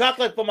hot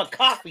chocolate from a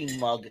coffee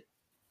mug.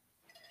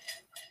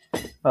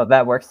 Oh,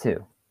 that works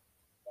too.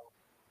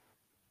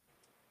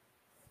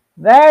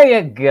 There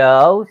you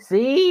go.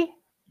 See?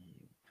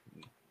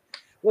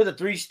 What the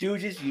Three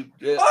Stooges?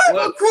 I'm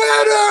a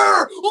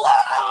quitter!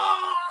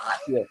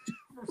 Yeah.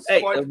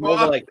 Hey,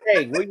 like,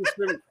 hey,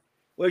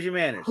 where's your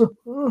manners?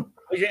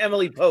 Where's your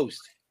Emily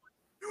Post?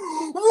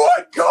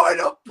 What kind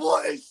of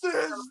place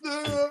is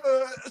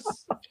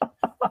this?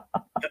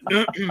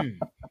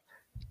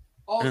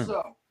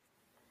 Also,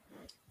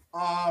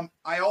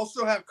 I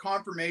also have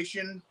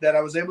confirmation that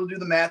I was able to do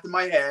the math in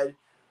my head.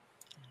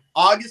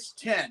 August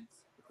 10th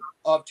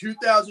of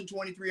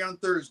 2023 on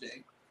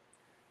Thursday,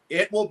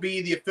 it will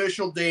be the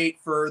official date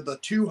for the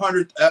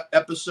 200th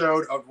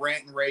episode of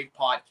Rant and Rave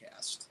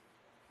podcast.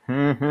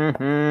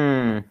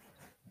 And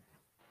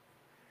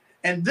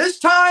this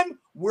time,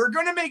 we're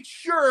going to make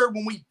sure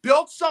when we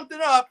build something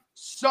up,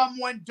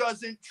 someone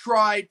doesn't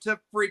try to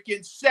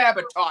freaking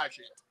sabotage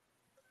it.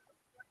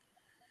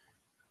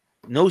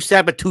 No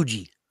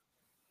sabotage.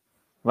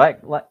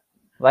 Like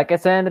I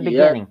said in the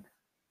beginning,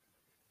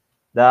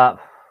 like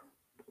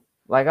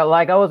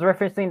I was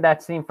referencing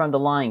that scene from The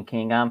Lion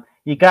King.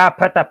 You gotta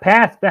put the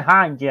past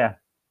behind you.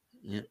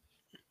 Yeah.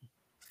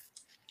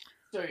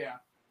 So yeah,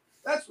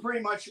 that's pretty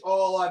much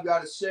all I've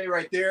got to say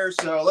right there.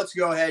 So let's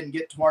go ahead and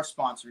get to our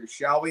sponsors,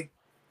 shall we?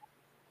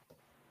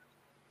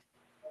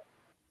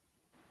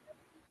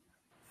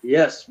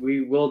 Yes,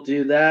 we will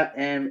do that.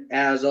 And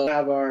as I'll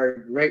have our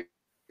great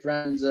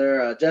friends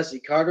there, Jesse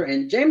Carter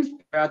and James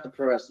at the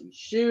Pro Wrestling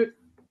Shoot,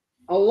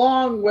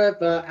 along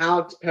with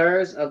Alex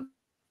Perez of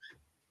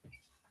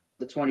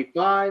the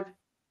 25,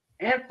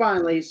 and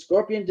finally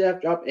Scorpion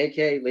Death Drop,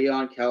 aka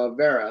Leon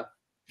Calavera.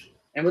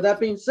 And with that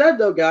being said,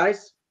 though,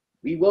 guys,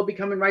 we will be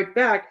coming right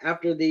back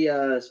after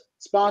the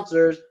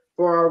sponsors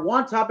for our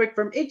one topic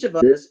from each of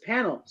us this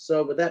panel.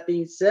 So with that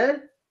being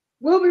said,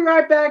 we'll be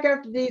right back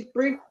after these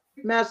brief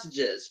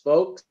messages,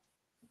 folks.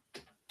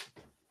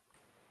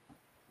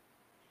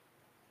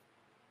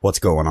 What's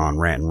going on,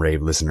 Rant and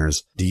Rave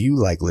listeners? Do you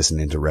like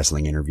listening to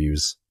wrestling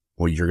interviews?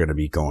 Well, you're going to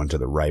be going to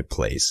the right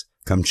place.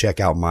 Come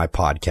check out my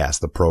podcast,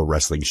 The Pro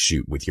Wrestling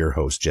Shoot, with your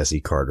host, Jesse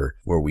Carter,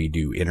 where we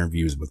do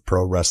interviews with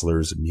pro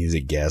wrestlers,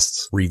 music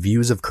guests,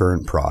 reviews of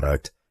current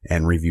product,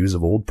 and reviews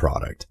of old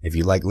product. If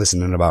you like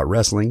listening about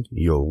wrestling,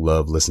 you'll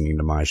love listening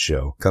to my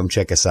show. Come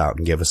check us out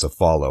and give us a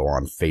follow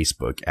on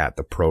Facebook at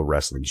The Pro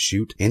Wrestling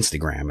Shoot,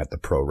 Instagram at The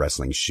Pro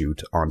Wrestling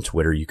Shoot. On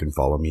Twitter, you can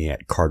follow me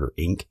at Carter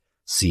Inc.,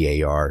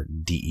 CarderInc.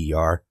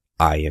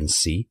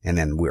 And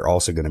then we're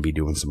also going to be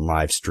doing some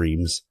live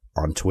streams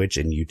on Twitch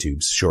and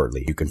YouTube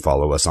shortly. You can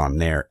follow us on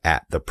there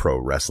at The Pro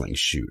Wrestling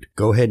Shoot.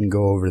 Go ahead and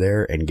go over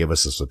there and give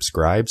us a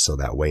subscribe so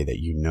that way that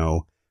you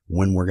know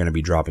when we're going to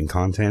be dropping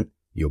content.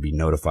 You'll be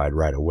notified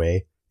right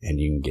away and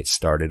you can get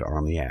started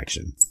on the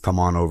action. Come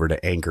on over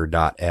to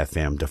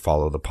anchor.fm to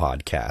follow the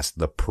podcast,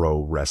 The Pro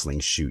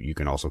Wrestling Shoot. You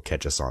can also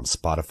catch us on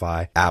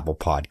Spotify, Apple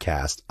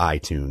Podcast,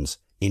 iTunes,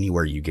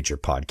 anywhere you get your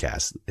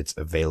podcasts. It's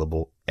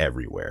available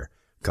everywhere.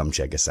 Come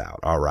check us out.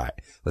 All right,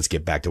 let's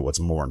get back to what's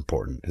more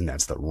important, and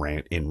that's the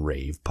Rant and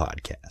Rave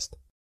podcast.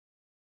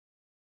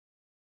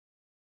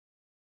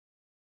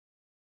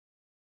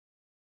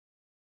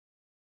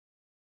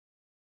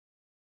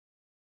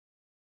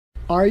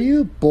 Are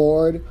you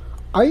bored?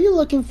 Are you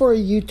looking for a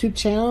YouTube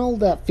channel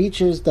that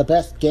features the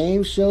best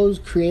game shows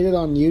created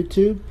on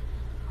YouTube?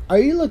 Are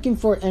you looking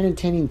for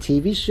entertaining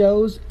TV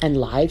shows and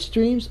live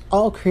streams,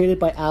 all created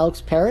by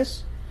Alex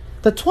Perez?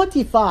 The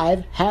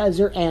 25 has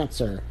your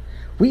answer.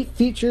 We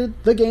feature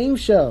the game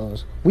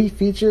shows. We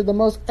feature the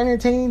most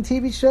entertaining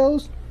TV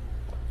shows.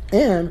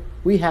 And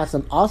we have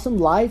some awesome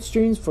live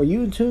streams for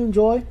you to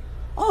enjoy,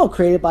 all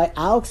created by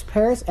Alex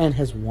Perez and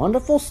his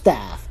wonderful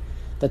staff.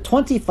 the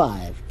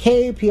 25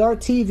 KAPR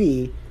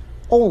TV,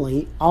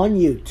 only on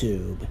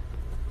YouTube.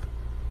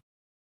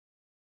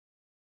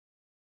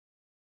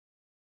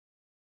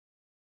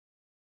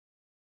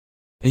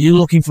 Are you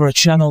looking for a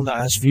channel that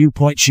has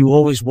viewpoints you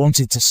always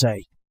wanted to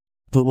say,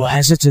 but were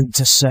hesitant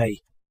to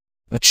say?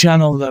 A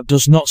channel that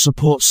does not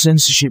support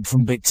censorship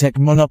from big tech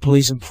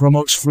monopolies and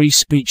promotes free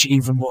speech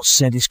even what's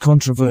said is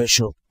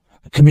controversial.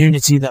 A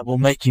community that will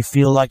make you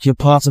feel like you're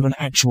part of an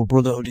actual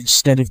brotherhood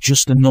instead of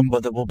just a number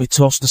that will be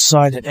tossed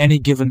aside at any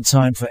given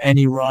time for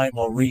any rhyme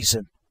or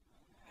reason.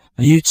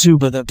 A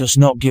YouTuber that does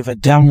not give a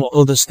damn what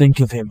others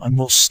think of him and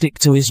will stick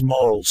to his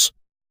morals,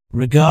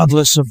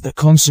 regardless of the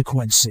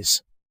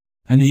consequences.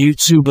 And a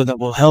YouTuber that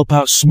will help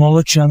out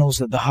smaller channels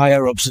that the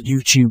higher-ups at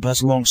YouTube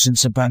has long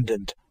since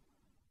abandoned.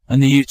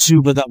 And the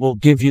YouTuber that will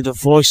give you the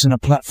voice and a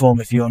platform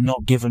if you're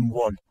not given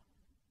one.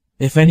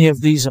 If any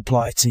of these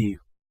apply to you,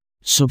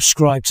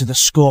 subscribe to the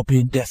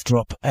Scorpion Death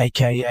Drop,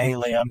 aka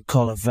Liam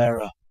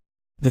Colavera.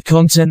 The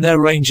content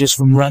there ranges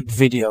from rant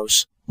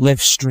videos,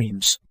 live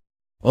streams,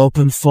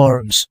 open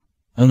forums,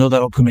 and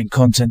other upcoming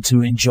content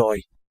to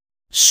enjoy.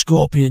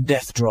 Scorpion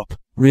Death Drop,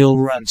 real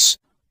rants,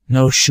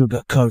 no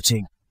sugar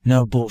coating.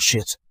 No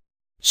bullshit.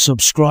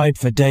 Subscribe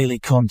for daily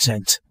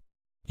content.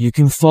 You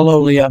can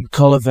follow Liam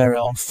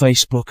Colavera on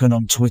Facebook and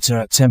on Twitter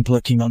at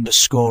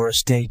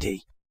Templarking_SDD.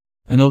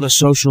 And other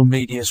social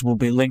medias will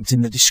be linked in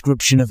the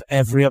description of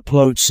every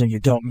upload so you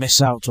don't miss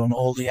out on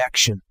all the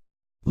action.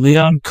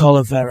 Liam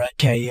Colavera,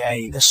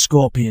 aka the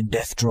Scorpion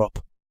Death Drop.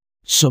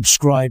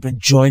 Subscribe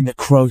and join the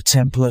Crow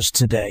Templars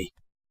today.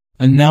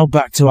 And now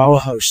back to our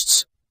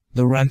hosts,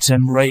 the Rant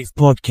and Rave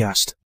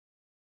podcast.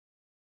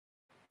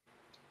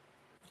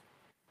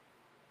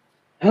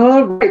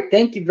 All right,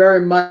 thank you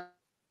very much,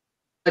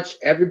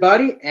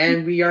 everybody,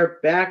 and we are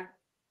back.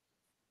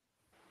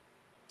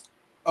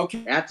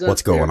 Okay.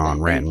 What's going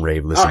on, Rant and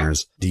Rave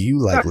listeners? Do you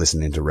like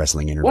listening to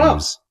wrestling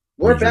interviews?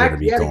 We're You're back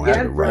going to be yet going to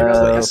again the for right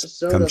another place.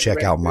 episode Come of check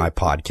Rant out and my Rave.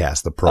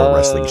 podcast, The Pro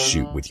Wrestling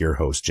Shoot, with your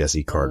host,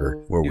 Jesse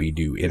Carter, where we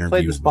do Play the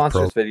interviews with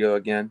sponsors pro. video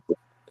again.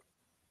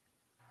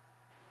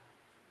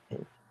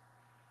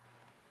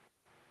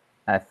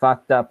 I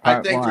fucked up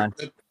part I one.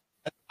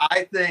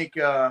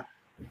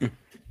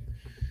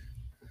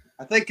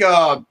 think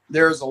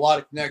there's a lot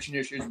of connection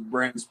issues with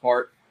Brandon's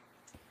part.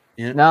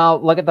 Yeah. No,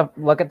 look at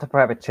the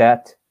private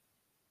chat.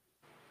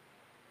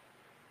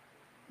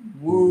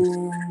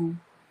 Woo.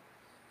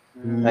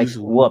 Like,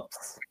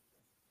 whoops.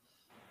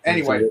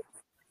 Anyway,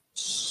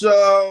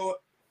 so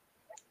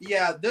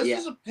yeah, this Yeah,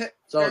 is all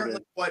apparently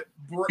good. what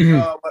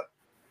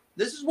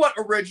this is what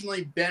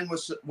originally Ben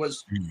was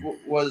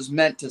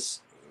meant to,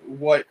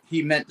 what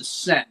he meant to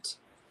send,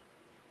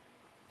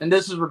 and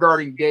this is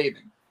regarding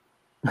David.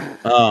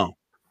 Oh,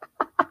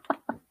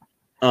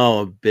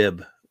 a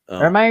bib. Oh.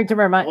 Remind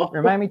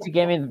me to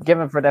give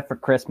him for that for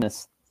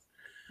Christmas.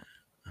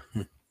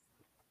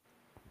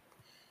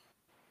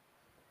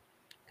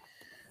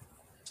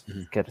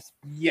 Get a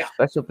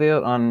special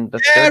deal on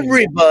the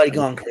Everybody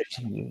gone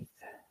crazy.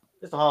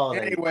 It's a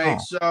holiday. Anyway,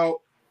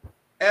 so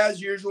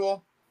as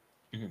usual,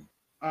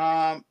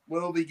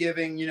 we'll be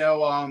giving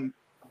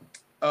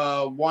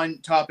one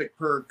topic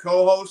per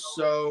co-host.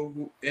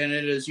 So, and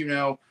it is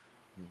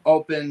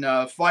open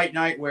fight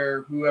night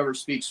where whoever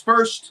speaks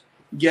first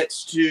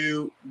gets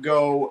to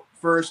go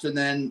first, and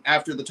then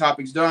after the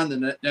topic's done,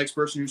 the next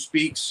person who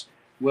speaks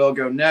will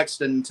go next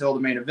until the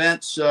main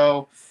event.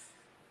 So,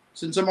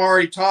 since I'm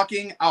already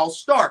talking, I'll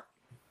start.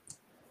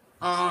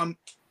 I'm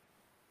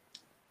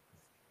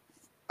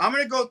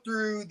going to go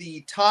through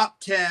the top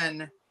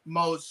 10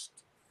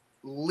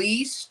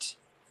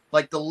 least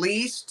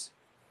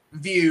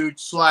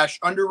viewed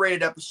 /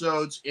 underrated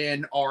episodes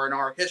in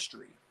R&R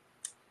history.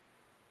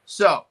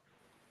 So,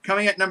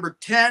 coming at number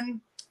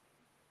 10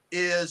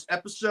 is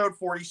episode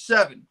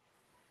 47.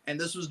 And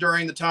this was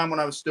during the time when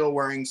I was still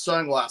wearing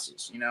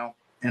sunglasses,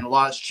 and a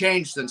lot has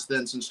changed since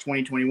then, since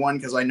 2021,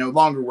 because I no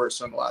longer wear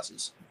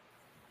sunglasses.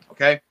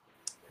 Okay?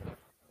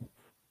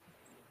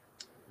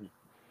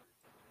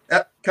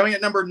 Coming at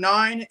number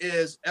 9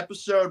 is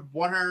episode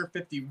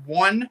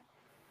 151.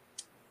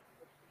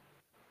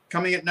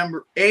 Coming at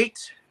number 8,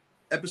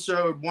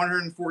 episode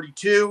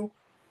 142.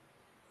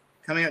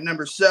 Coming at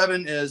number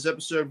 7 is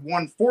episode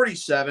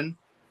 147.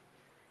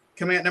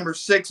 Coming at number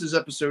 6 is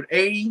episode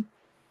 80.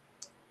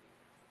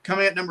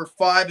 Coming at number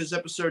 5 is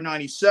episode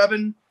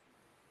 97.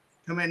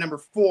 Coming at number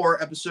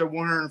 4, episode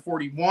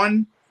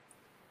 141.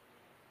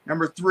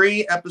 Number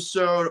 3,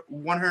 episode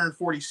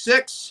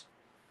 146.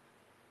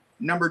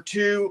 Number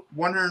 2,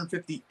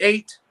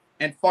 158.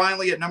 And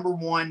finally, at number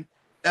 1,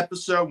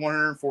 episode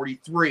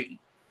 143.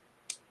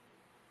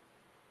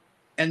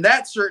 And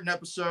that certain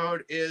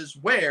episode is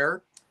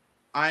where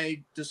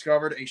I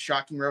discovered a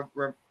shocking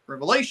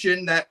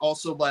revelation that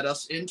also led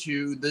us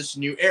into this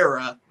new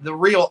era, the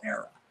real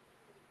era.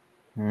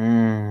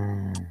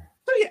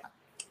 So yeah,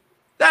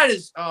 that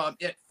is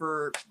it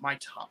for my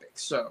topic.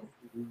 So,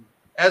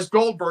 as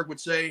Goldberg would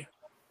say,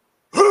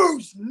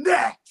 who's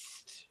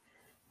next?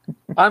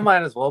 I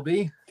might as well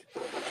be.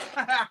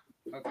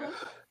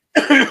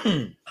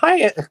 Okay.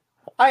 Hi,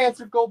 I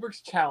answered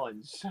Goldberg's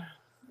challenge.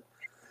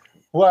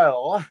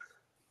 Well,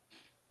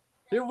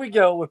 here we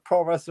go with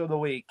Pro Wrestler of the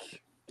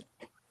Week.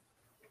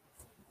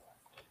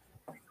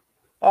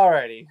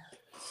 Alrighty,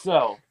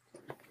 so,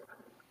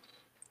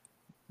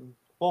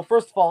 well,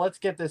 first of all, let's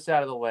get this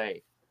out of the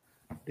way.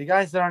 The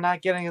guys that are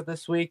not getting it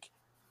this week,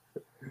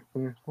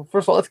 well,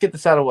 first of all, let's get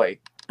this out of the way.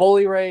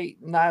 Bully Ray,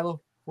 Nyla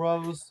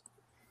Rose,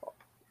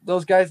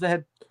 those guys that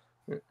had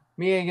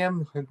me and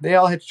him, they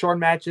all had short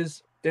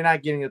matches. They're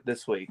not getting it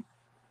this week.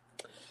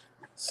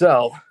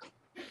 So,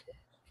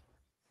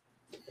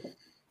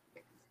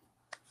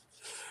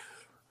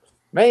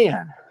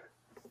 man,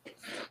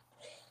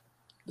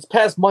 this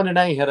past Monday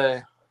night had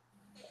a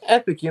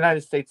epic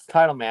United States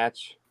title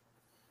match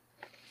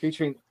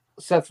featuring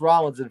Seth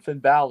Rollins and Finn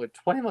Balor.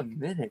 21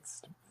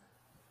 minutes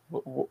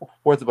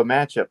worth of a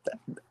matchup.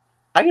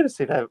 I gotta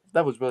say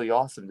that was really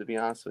awesome, to be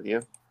honest with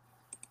you.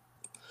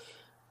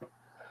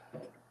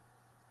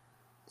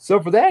 So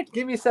for that,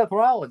 give me Seth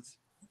Rollins.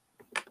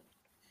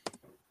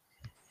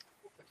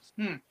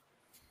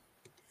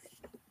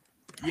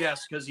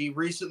 Yes, because he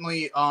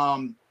recently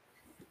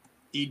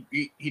he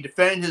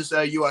defended his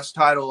U.S.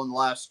 title in the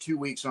last 2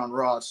 weeks on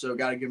Raw, so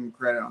got to give him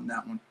credit on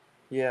that one.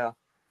 Yeah.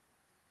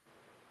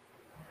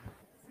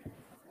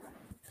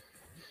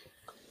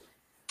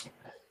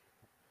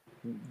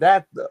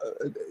 That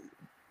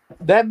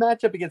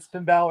matchup against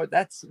Finn Balor,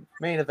 that's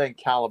main event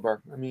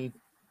caliber. I mean,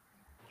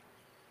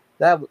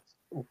 that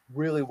was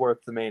really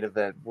worth the main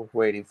event we're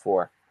waiting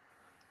for.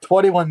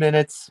 21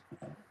 minutes,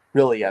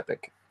 really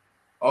epic.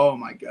 Oh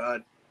my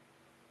God.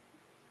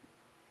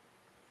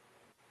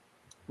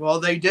 Well,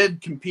 they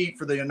did compete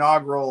for the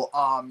inaugural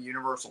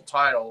Universal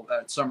title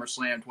at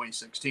SummerSlam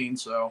 2016,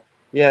 so.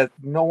 Yeah,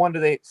 no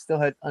wonder they still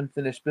had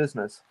unfinished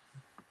business.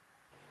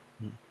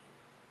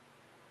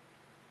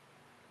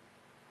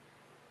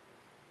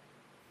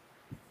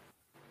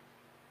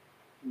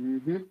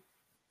 Mm-hmm.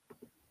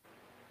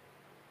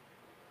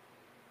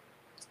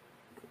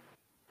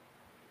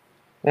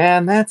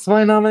 And that's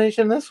my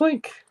nomination this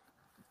week.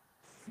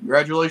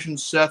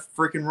 Congratulations, Seth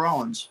freaking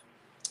Rollins.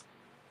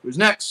 Who's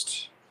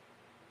next?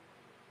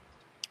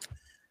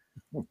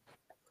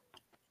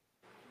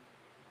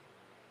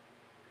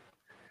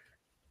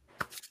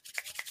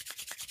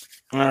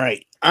 All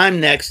right, I'm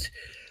next.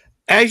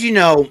 As you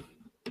know,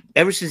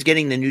 ever since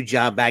getting the new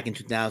job back in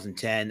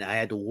 2010, I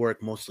had to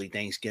work mostly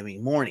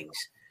Thanksgiving mornings.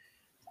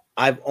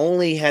 I've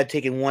only had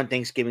taken one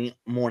Thanksgiving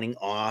morning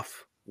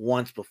off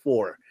once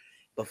before,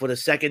 but for the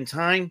second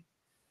time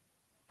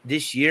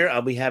this year,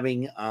 I'll be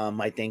having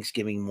my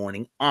Thanksgiving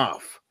morning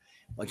off,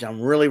 which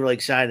I'm really, really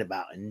excited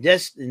about. And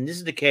this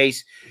is the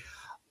case.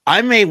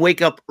 I may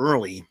wake up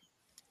early.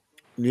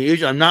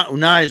 Usually, I'm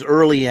not as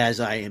early as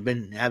I have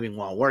been having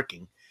while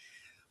working,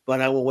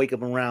 but I will wake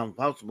up around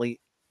possibly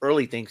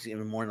early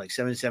Thanksgiving morning, like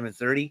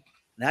 7:30,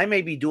 and I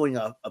may be doing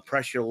a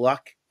Pressure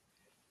Luck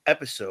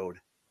episode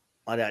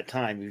on that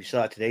time. If you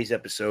saw today's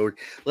episode,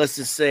 let's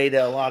just say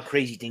that a lot of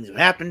crazy things have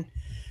happened,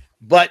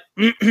 but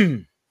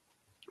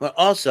but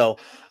also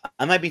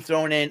I might be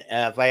throwing in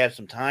if I have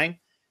some time,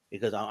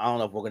 because I don't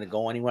know if we're going to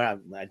go anywhere.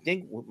 I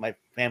think my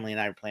family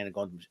and I are planning to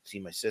go to see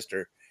my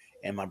sister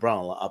and my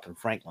brother-in-law up in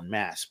Franklin,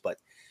 Mass. But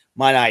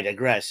might I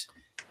digress?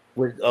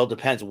 It all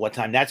depends on what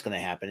time that's going to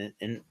happen,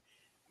 and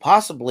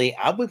possibly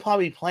I'll be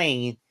probably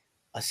playing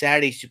a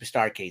Saturday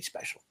Superstar Arcade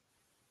special.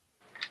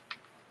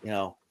 You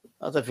know,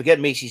 as I forget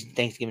Macy's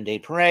Thanksgiving Day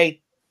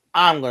Parade,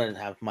 I'm going to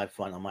have my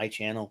fun on my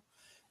channel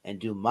and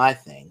do my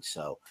thing.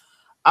 So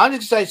I'm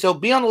just excited. So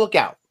be on the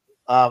lookout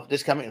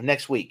this coming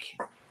next week.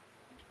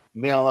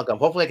 Be on the lookout.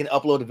 Hopefully I can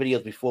upload the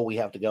videos before we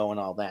have to go and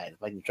all that.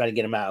 If I can try to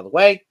get them out of the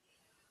way,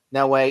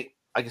 that way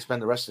I can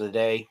spend the rest of the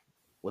day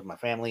with my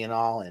family and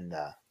all, and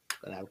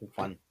have some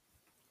fun.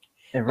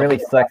 It really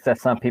sucks that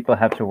some people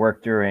have to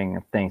work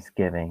during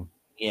Thanksgiving.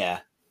 Yeah,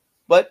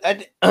 but but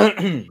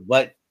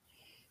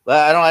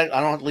I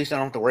don't. At least I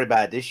don't have to worry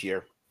about it this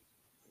year.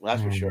 Well,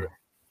 that's for sure.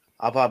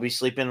 I'll probably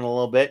sleep in a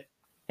little bit.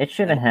 It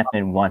shouldn't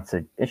happen once.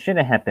 It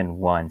shouldn't happen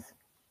once.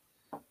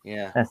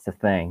 Yeah, that's the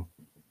thing.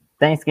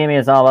 Thanksgiving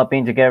is all about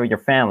being together with your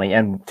family,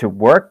 and to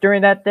work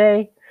during that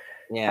day.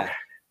 Yeah.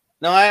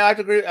 No, I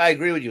agree. I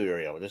agree with you,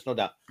 Uriel. There's no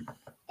doubt.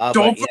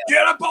 Don't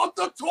forget about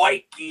the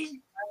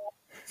Twinkie.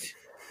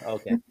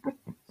 Okay,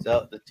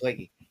 so the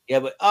Twinkie. Yeah,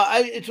 but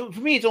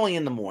for me, it's only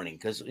in the morning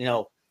because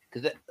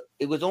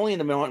it was only in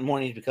the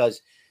mornings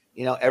because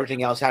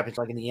everything else happens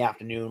like in the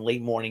afternoon,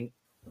 late morning,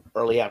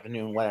 early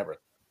afternoon, whatever.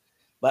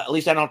 But at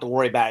least I don't have to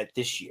worry about it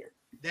this year.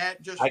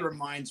 That just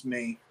reminds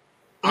me,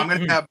 I'm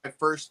going to have my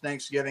first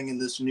Thanksgiving in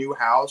this new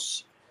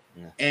house,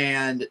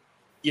 and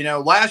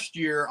last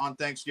year on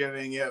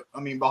Thanksgiving,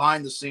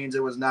 behind the scenes,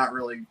 it was not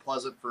really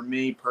pleasant for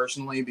me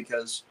personally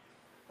because,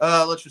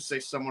 let's just say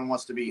someone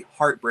wants to be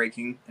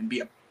heartbreaking and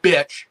be a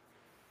bitch.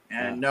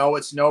 And no,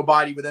 it's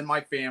nobody within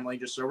my family,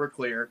 just so we're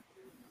clear.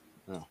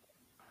 Oh.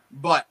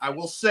 But I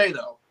will say,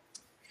 though,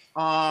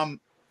 I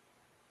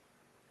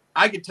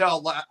could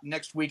tell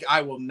next week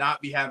I will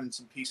not be having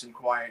some peace and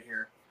quiet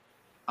here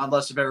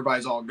unless if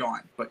everybody's all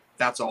gone. But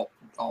that's all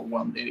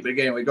well. But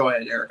anyway, go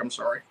ahead, Eric. I'm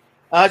sorry.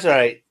 That's all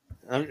right.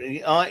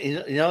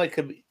 It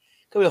could be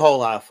a whole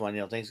lot of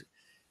fun. Things.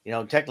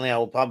 Technically, I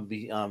will probably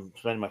be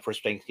spending my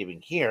first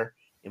Thanksgiving here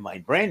in my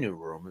brand new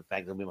room. In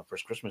fact, it'll be my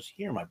first Christmas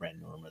here in my brand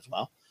new room as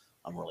well.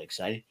 I'm really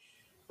excited.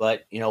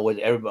 But with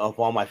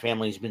all my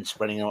family's been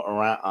spreading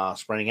around,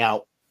 spreading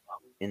out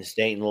in the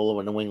state and all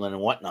over New England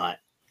and whatnot.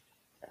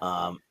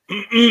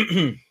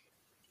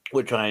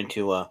 We're trying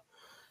to, well,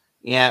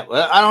 I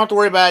don't have to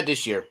worry about it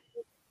this year.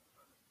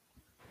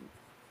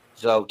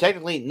 So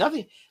technically,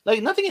 nothing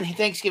in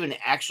Thanksgiving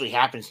actually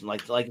happens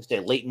like I say,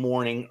 late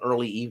morning,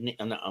 early evening,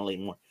 not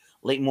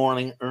late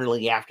morning,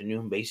 early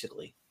afternoon,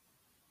 basically.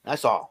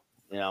 That's all,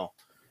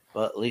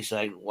 But at least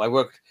I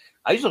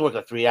usually work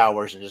like 3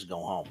 hours and just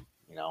go home.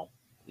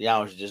 The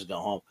hours to just go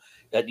home.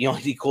 That the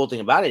only cool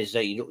thing about it is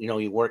that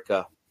you work.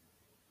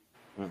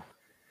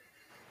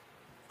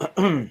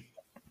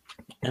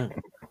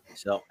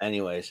 So,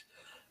 anyways,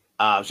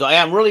 so I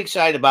am really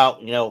excited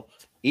about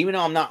even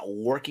though I'm not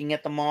working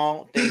at the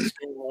mall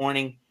Thanksgiving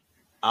morning,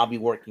 I'll be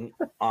working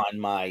on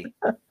my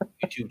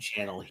YouTube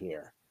channel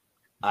here.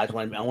 I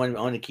want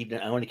to keep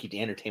the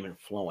entertainment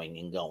flowing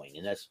and going,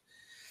 and that's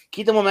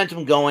keep the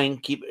momentum going,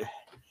 keep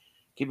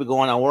it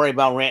going. I'll worry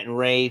about Rant and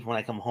Rave when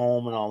I come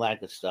home and all that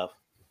good stuff.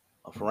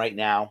 But for right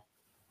now,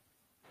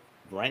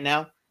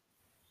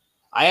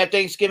 I have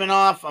Thanksgiving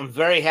off. I'm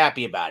very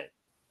happy about it.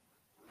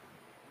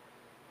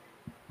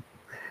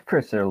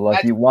 Chris,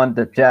 look, you won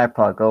the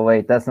jackpot. Oh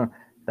wait, that's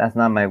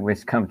not my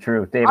wish come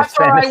true. That's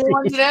what I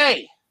won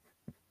today.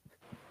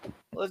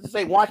 Let's just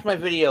say, watch my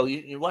video.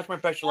 You watch my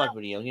Pressure Life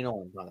video. You know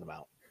what I'm talking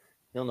about.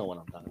 You'll know what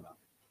I'm talking about.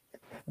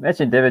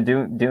 Imagine David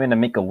doing the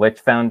Make-A-Wish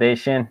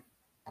Foundation.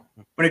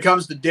 When it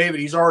comes to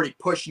David, he's already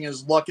pushing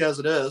his luck as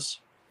it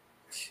is.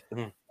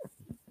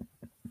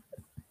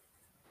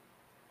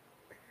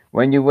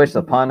 When you wish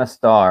upon a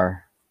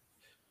star.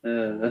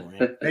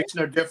 Makes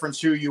no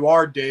difference who you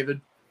are,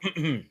 David.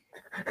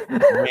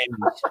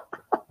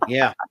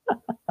 Yeah.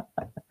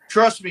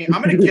 Trust me,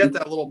 I'm going to get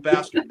that little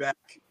bastard back.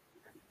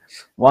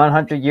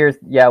 100 years.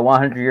 Yeah,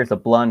 100 years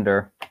of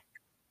blunder.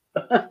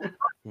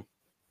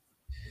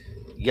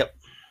 Yep.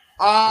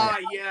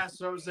 Yes,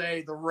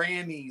 Jose, the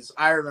Rammies.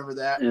 I remember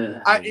that. During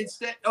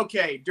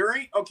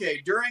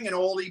an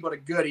oldie but a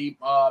goodie,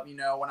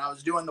 when I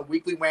was doing the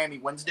weekly Whammy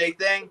Wednesday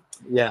thing.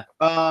 Yeah.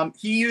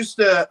 He used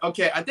to, I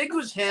think it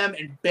was him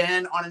and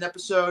Ben on an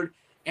episode,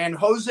 and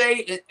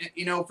Jose,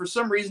 for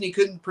some reason he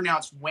couldn't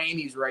pronounce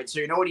whammies right. So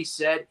you know what he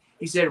said?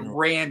 He said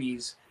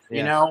Rammies,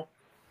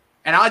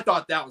 and I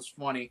thought that was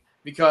funny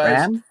because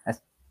Ram?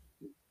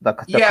 The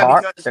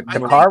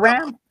car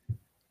ram?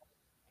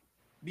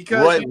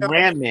 Because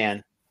Ram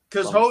Man.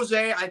 Because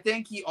Jose, I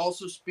think he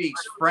also speaks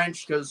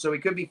French, so he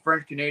could be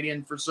French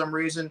Canadian for some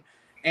reason,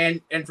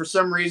 and for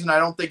some reason I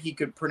don't think he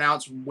could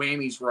pronounce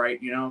whammies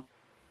right.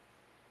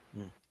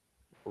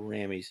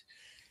 Rammies.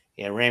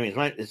 Yeah, Rammies.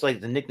 It's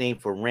like the nickname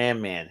for Ram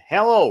Man.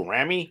 Hello,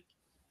 Rammy.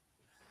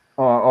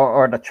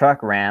 Or the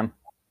truck ram.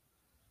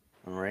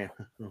 Ram.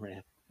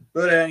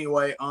 But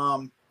anyway,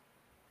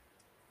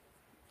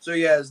 so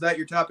yeah, is that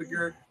your topic,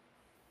 Eric?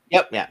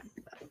 Yep. Yeah.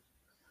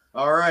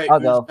 All right. I'll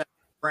go.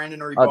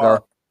 Brandon or I'll Ibarra?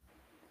 go.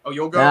 Oh,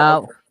 you'll go.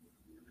 Now,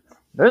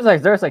 there's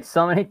like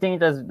so many things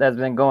that's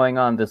been going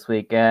on this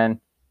weekend.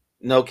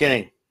 No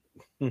kidding.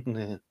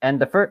 And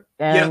the first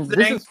and you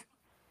this think? is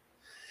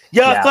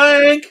You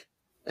think?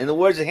 In the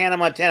words of Hannah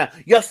Montana,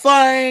 you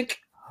think?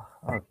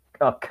 oh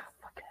God.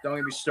 Don't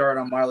get me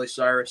started on Miley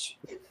Cyrus.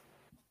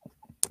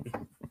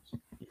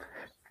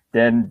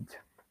 Did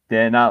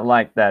not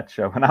like that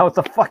show when I was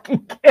a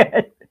fucking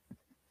kid.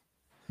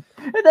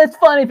 And that's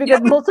funny because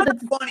most of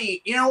it's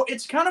funny.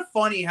 It's kind of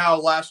funny how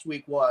last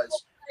week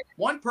was.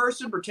 One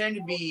person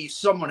pretended to be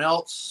someone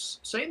else.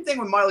 Same thing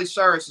with Miley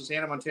Cyrus as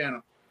Hannah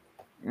Montana.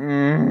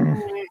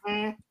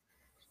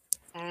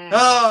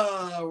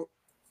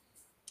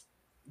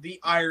 The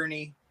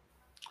irony.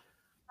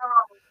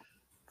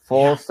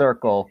 full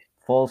circle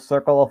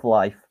of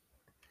life.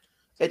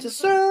 It's a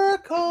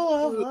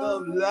circle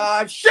of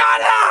life.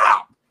 Shut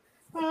up!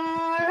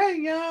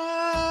 And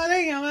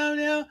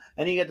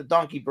you get the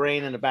donkey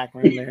brain in the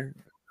background there.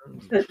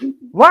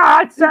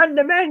 What's on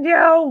the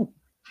menu?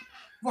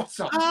 What's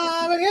up?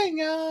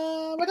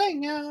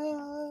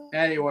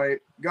 Anyway,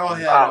 go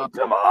ahead.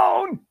 Come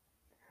on.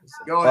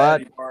 Go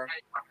ahead.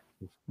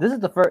 This is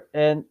the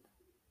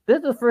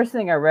first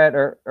thing I read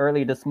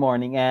early this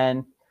morning,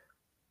 and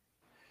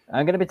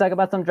I'm gonna be talking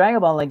about some Dragon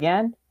Ball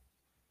again.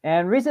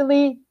 And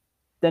recently,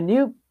 the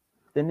new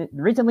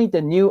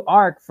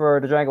arc for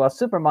the Dragon Ball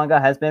Super manga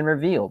has been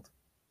revealed.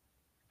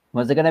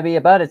 What's it gonna be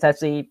about? It's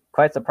actually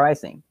quite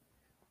surprising.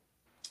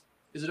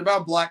 Is it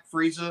about Black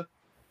Frieza?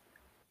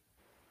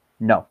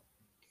 No.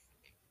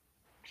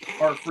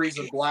 Or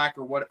Frieza Black,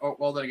 or what? Oh,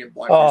 well, then again,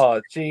 Black. Oh,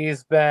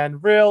 jeez, Ben,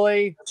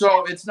 really?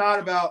 So it's not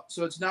about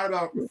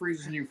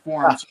Frieza's new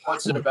form. So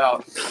what's it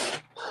about?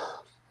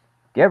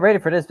 Get ready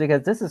for this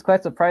because this is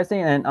quite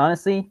surprising, and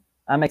honestly,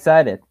 I'm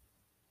excited.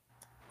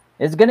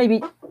 This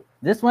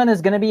one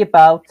is gonna be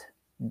about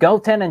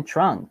Goten and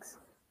Trunks.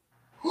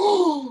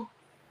 Oh,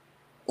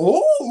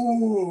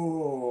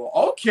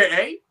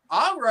 okay.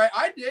 All right,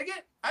 I dig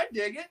it. I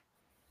dig it.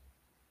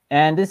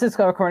 And this is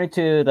according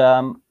to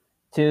the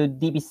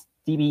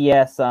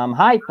DBS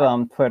hype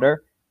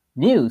Twitter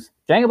news.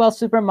 Dragon Ball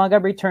Super manga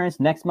returns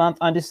next month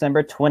on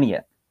December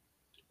 20th.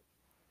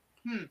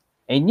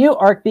 A new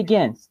arc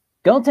begins.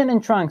 Goten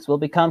and Trunks will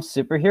become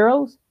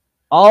superheroes.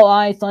 All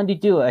eyes on the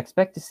duo.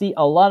 Expect to see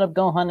a lot of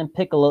Gohan and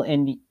Piccolo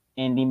in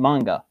the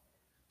manga.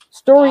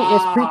 Story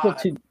is prequel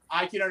to.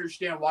 I can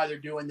understand why they're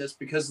doing this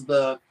because of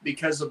the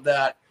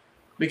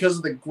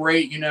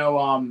great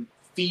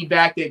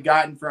feedback they've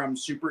gotten from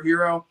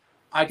Superhero.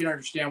 I can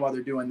understand why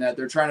they're doing that.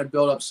 They're trying to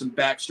build up some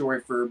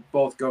backstory for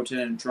both Goten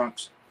and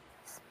Trunks.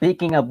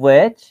 Speaking of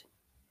which,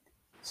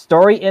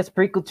 story is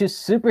prequel to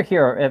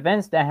superhero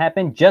events that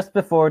happened just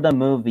before the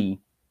movie.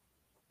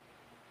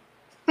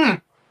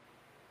 That's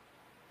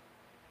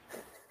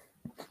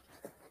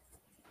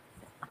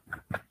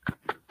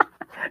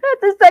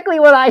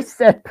exactly what I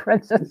said,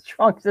 Princess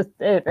Trunks is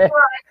David.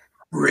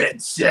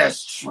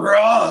 Princess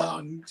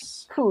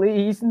Trunks!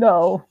 Please,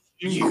 no.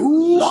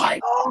 You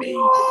like me.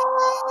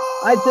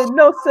 I did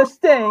no such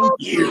thing.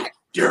 You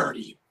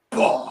dirty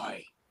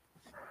boy.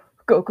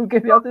 Goku,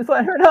 get me out this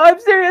line. No, I'm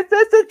serious.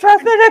 This is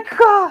transmitted.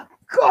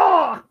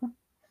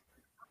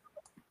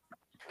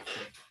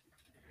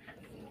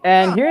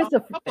 And here's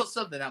the. I'll put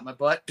something out my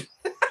butt.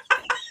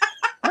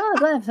 Oh,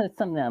 that's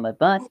something out my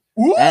butt.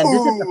 Ooh, and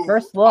this is the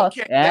first look.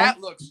 Okay, and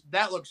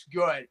that looks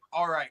good.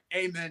 All right,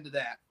 amen to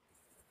that.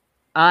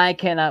 I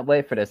cannot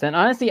wait for this. And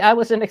honestly, I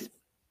wasn't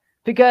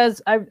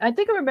because I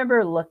think I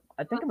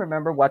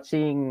remember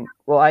watching.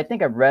 Well, I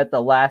think I read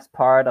the last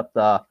part of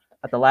the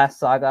last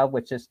saga,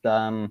 which is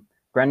the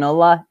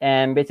Granola,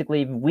 and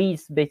basically we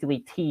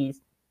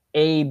teased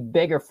a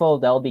bigger foe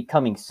that will be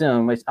coming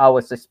soon, which I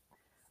was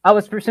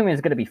presuming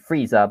is going to be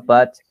Frieza,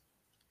 but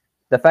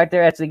the fact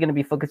they're actually going to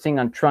be focusing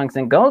on Trunks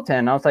and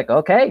Goten, I was like,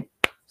 okay,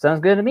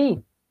 sounds good to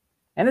me.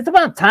 And it's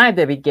about time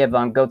that we give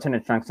Goten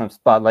and Trunks some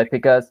spotlight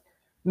because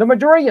the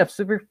majority of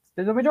Super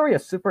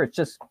is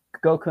just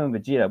Goku and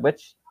Vegeta,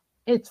 which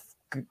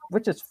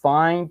is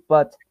fine.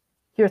 But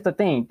here's the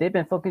thing: they've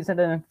been focusing on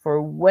them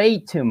for way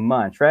too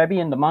much, right? Be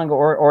in the manga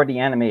or the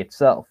anime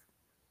itself.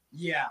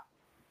 Yeah,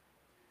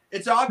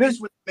 it's obvious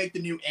when they make the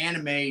new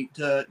anime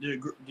to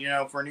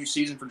for a new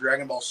season for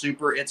Dragon Ball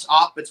Super. It's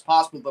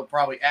possible they'll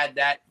probably add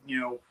that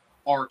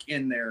arc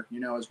in there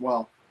as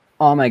well.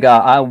 Oh my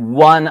god, I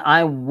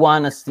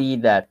want to see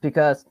that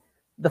because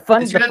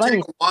it's gonna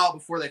take a while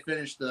before they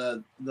finish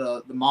the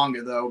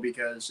manga though,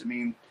 because I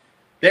mean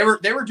they were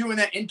doing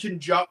that in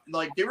conjunction,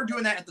 like they were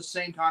doing that at the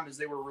same time as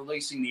they were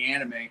releasing the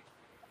anime.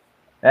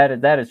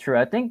 That is true.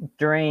 I think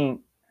it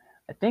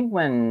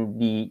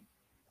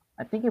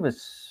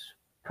was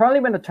probably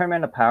when the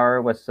Tournament of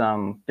Power was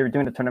they were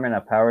doing the Tournament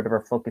of Power, they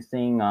were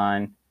focusing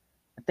on,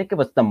 I think it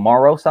was the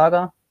Morrow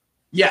Saga.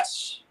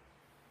 Yes.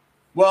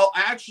 Well,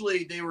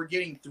 actually, they were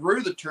getting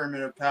through the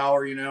Tournament of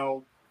Power,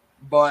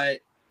 but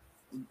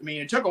I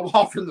mean, it took a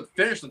while for them to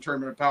finish the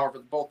Tournament of Power for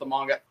both the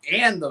manga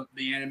and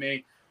the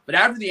anime. But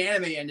after the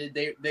anime ended,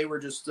 they were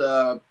just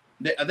I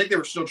think they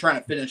were still trying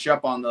to finish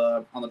up on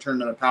the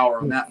Tournament of Power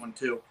on that one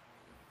too.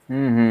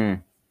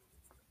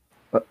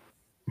 But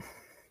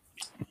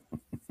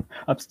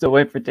I'm still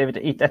waiting for David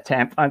to eat that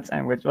tampon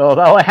sandwich. Well,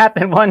 that will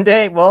happen one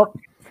day. Well,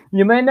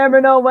 you may never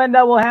know when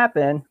that will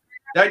happen.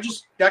 That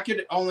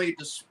can only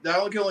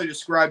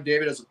describe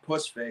David as a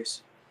puss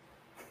face.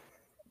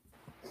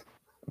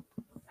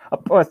 A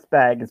puss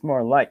bag is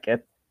more like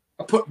it.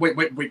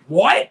 Wait,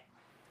 what?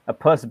 A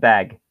puss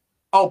bag.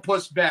 Oh,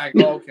 puss bag.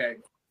 Oh, okay.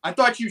 I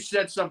thought you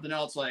said something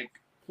else like,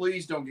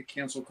 please don't get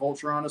cancel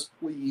culture on us,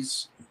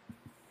 please.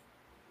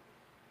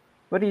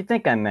 What do you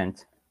think I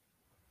meant?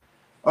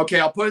 Okay,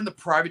 I'll put it in the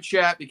private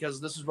chat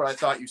because this is what I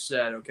thought you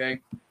said,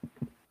 okay?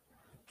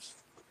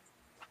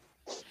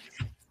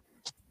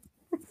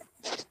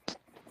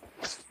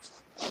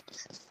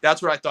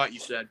 That's what I thought you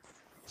said.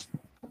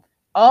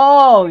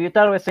 Oh, you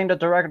thought I was saying the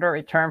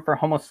derogatory term for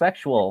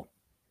homosexual.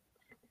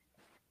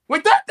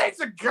 Wait, that thing's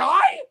a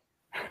guy?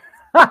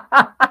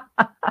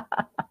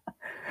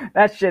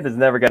 That shit is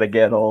never gonna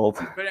get old.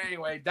 But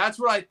anyway, that's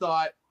what I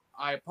thought.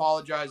 I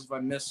apologize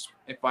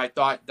if I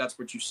thought that's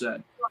what you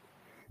said.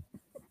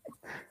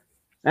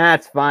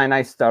 That's fine.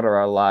 I stutter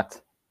a lot.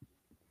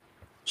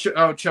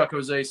 Chuck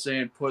Jose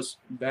saying puss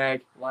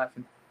bag,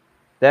 laughing.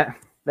 There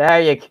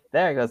you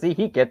go. See,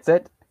 he gets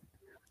it.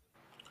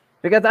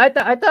 Because I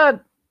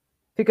thought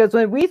because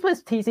when Whis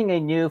was teasing a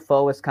new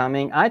foe was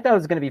coming, I thought it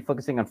was going to be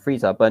focusing on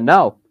Frieza, but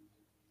no.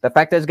 The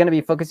fact that it's going to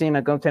be focusing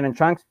on Goten and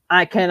Trunks,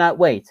 I cannot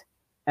wait.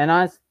 And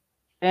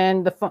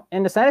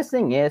the saddest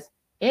thing is,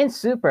 in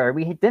Super,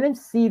 we didn't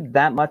see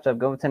that much of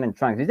Goten and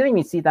Trunks. We didn't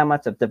even see that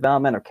much of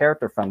development or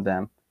character from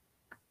them.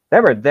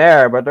 They were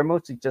there, but they're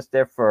mostly just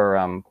there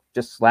for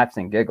just slaps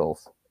and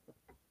giggles.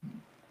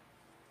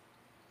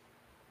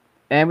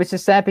 And which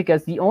is sad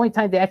because the only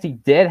time they actually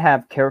did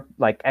have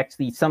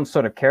actually some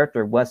sort of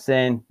character was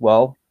in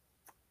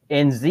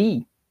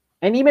Z,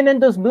 and even in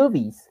those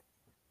movies.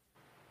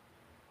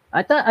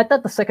 I thought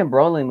the second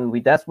Broly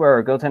movie, that's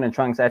where Goten and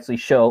Trunks actually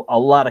show a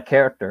lot of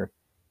character.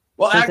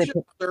 Well, since they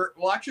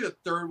actually, the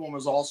third one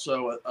was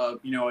also a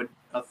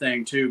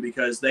thing too,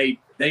 because they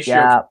showed.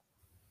 yeah.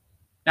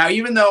 Now,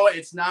 even though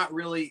it's not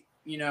really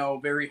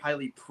very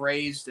highly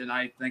praised, and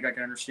I think I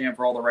can understand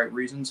for all the right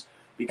reasons,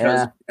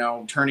 because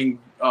turning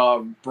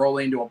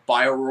Broly into a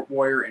bio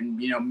warrior and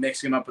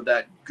mixing him up with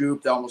that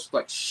goop that almost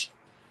like,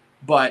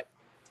 but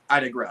I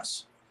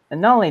digress.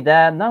 And not only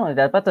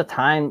that, but the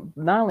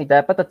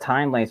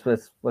timelines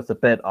was a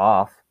bit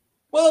off.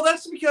 Well,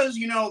 that's because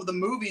the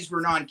movies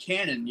were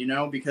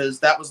non-canon, because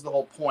that was the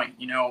whole point.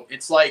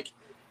 It's like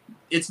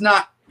it's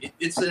not.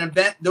 It's an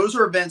event. Those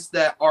are events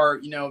that are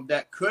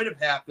that could have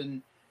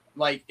happened,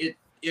 like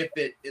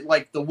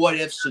like the what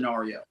if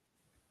scenario.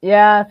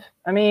 Yeah,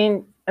 I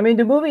mean,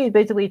 the movie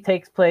basically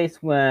takes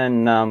place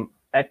when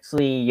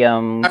actually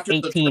After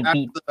 18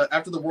 beat.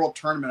 after the world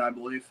tournament, I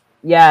believe.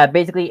 Yeah,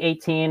 basically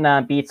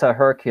 18 beats a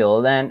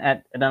Hercule.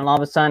 And then all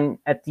of a sudden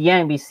at the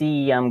end we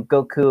see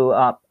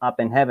Goku up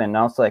in heaven. And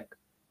I was like,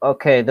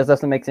 okay, this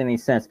doesn't make any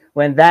sense.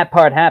 When that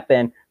part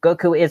happened,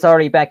 Goku is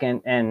already back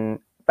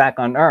back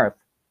on Earth.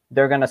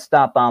 They're gonna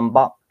stop on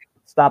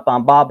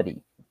Bobbity.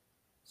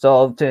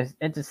 So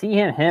to see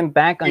him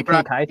back on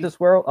King Kaiser's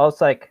world, I was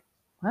like,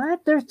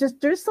 what?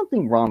 There's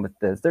something wrong with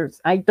this.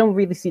 I don't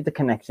really see the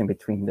connection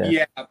between this.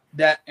 Yeah,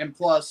 that, and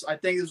plus I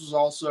think this was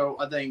also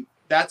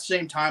that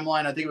same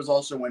timeline. I think it was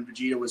also when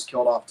Vegeta was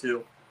killed off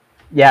too.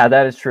 Yeah,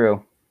 that is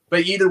true. But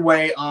either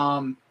way,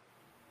 in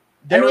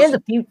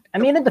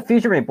the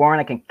Future Reborn,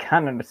 I can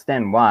kind of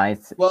understand why.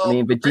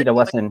 Vegeta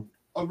wasn't.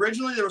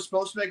 Originally, they were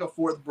supposed to make a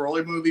fourth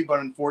Broly movie, but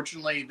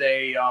unfortunately,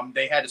 they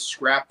had to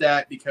scrap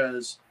that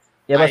because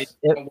Broly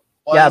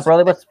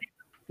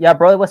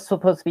was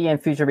supposed to be in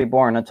Future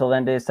Reborn until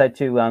then they decided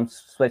to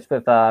switch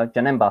with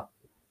Janemba.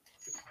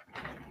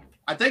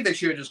 I think they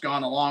should have just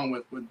gone along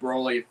with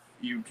Broly, if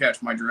you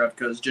catch my drift,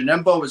 because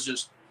Janemba was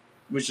just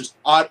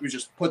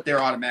put there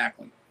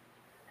automatically.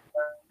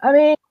 I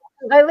mean,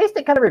 at least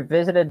they kind of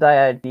revisited the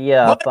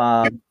idea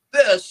of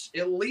this.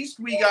 At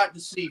least we got to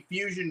see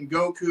Fusion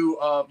Goku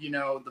of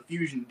the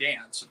Fusion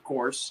Dance, of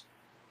course,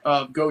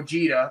 of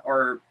Gogeta,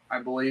 or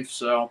I believe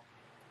so.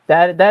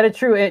 That is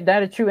true.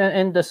 That is true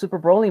in the Super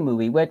Broly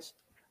movie, which,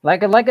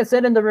 like I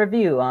said in the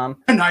review,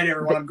 Good night,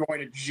 everyone. I'm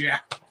going to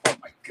Jack. Oh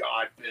my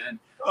God, Ben.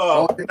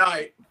 Oh, good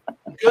night.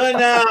 Good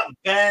night,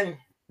 Ben.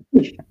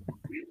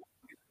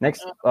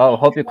 Next. Oh,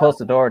 hope you close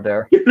the door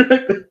there.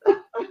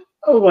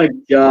 Oh my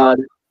God.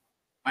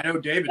 I know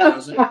David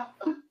doesn't.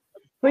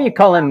 Who are you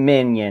calling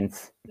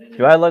minions?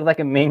 Do I look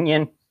like a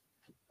minion?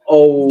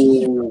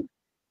 Oh,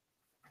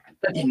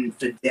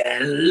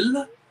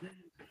 infidel.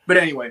 But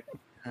anyway,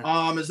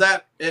 is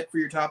that it for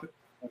your topic?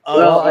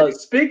 Well,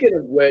 speaking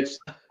of which,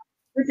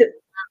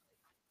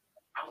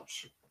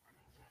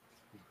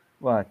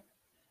 What?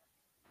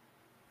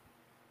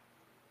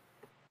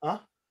 Huh?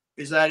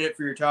 Is that it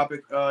for your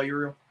topic,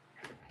 Uriel?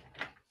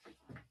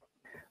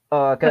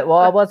 Okay. Well,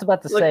 I was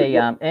about to say,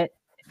 and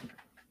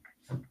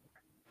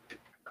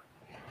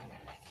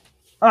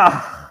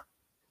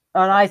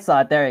I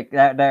saw it.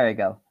 There you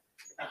go.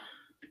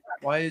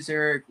 Why is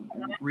Eric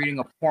reading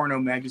a porno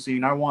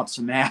magazine? I want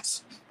some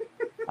ass.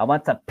 I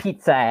want some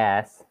pizza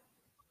ass.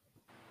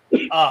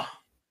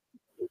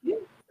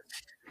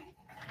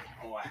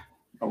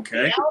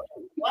 Okay.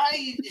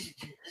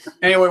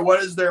 Anyway,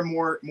 what is there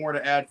more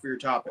to add for your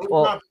topic?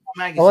 Well,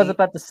 I was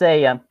about to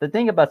say, the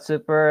thing about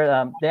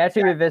Super, they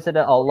actually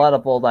revisited a lot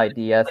of old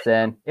ideas,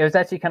 and it was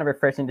actually kind of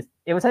refreshing.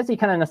 It was actually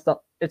kind of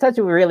it's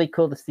actually really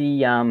cool to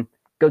see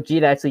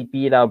Gogeta actually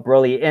beat out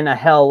Broly in a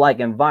hell-like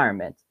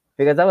environment,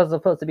 because that was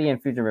supposed to be in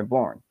Future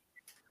Reborn.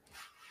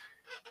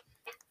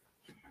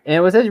 And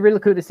it was actually really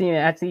cool to see him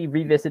actually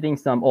revisiting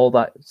some old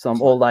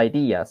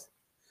ideas.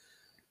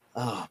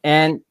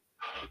 And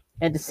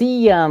to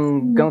see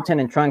Goten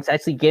and Trunks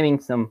actually being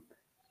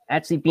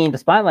the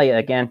spotlight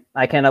again,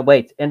 I cannot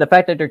wait. And the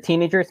fact that they're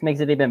teenagers makes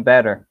it even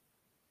better.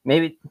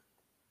 Maybe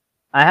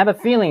I have a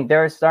feeling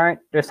they're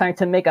starting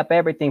to make up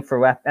everything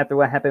for after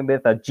what happened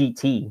with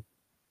GT.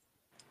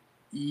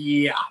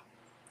 Yeah.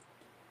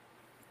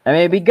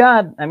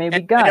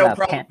 It'll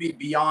probably be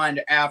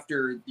beyond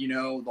after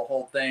the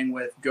whole thing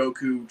with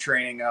Goku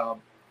training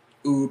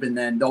Oob, and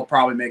then they'll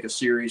probably make a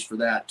series for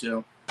that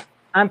too.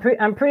 I'm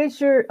pretty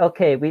sure.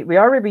 Okay, we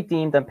already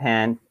redeemed the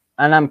Pan,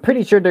 and I'm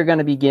pretty sure they're going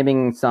to be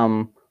giving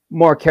some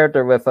more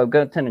character with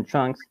Goten and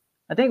Trunks.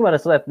 I think what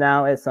is left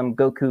now is some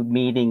Goku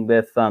meeting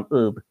with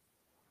Oob.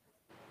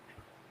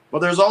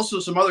 Well, there's also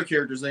some other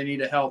characters they need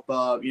to help,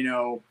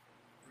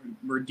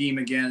 redeem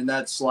again, and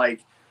that's like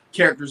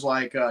characters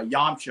like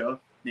Yamcha,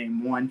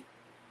 name one.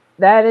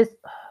 That is,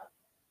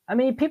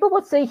 people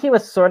would say he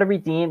was sort of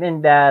redeemed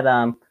in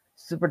that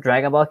Super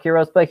Dragon Ball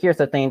Heroes, but here's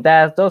the thing: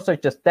 that's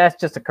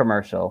just a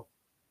commercial.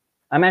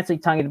 I'm actually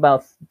talking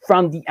about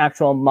from the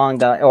actual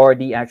manga or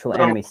the actual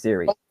anime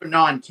series.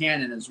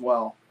 Non-canon as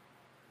well.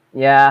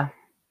 Yeah.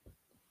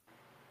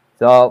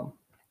 So,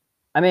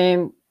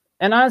 and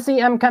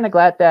honestly, I'm kind of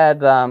glad that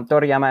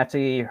Toriyama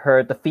actually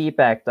heard the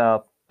feedback,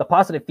 the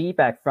positive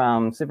feedback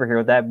from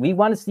Superhero, that we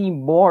want to see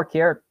more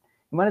characters.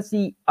 We want to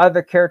see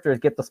other characters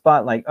get the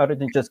spotlight other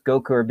than just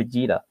Goku or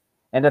Vegeta.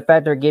 and the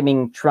fact they're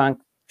giving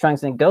Trunks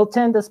and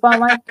Goten the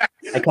spotlight,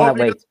 I cannot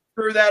wait.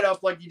 Screw that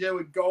up like you did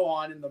with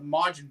Gohan in the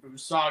Majin Buu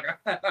saga.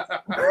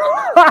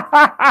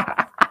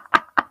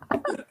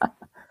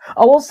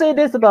 I will say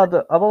this about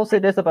the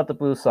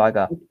Buu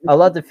saga. I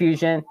love the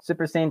fusion.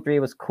 Super Saiyan 3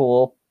 was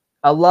cool.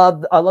 I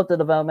love the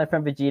development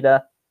from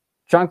Vegeta.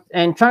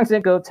 Trunks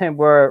and Goten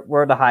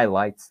were the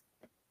highlights.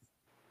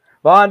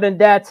 But other than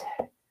that,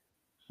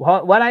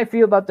 what I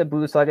feel about the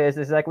Buu saga is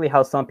exactly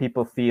how some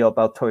people feel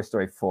about Toy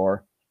Story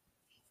 4.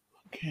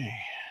 Okay.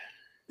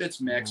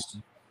 It's mixed.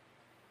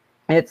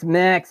 It's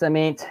mixed. I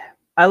mean,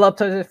 I love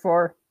Toy Story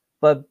 4,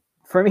 but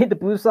for me, the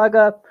Buu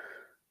saga,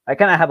 I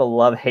kind of have a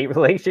love-hate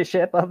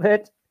relationship of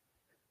it.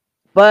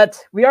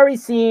 But we're already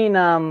seeing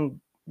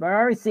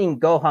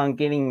Gohan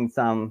getting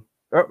some.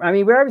 We're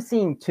already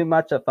seeing too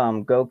much of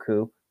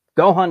Goku.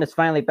 Gohan is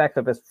finally back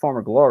to his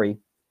former glory.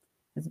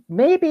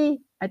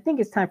 Maybe I think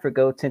it's time for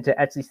Goten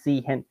to actually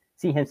see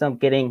himself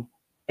getting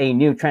a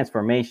new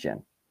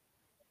transformation.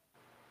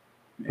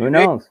 Maybe. Who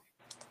knows?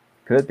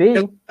 Could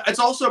be. It's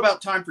also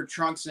about time for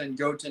Trunks and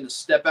Goten to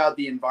step out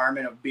the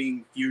environment of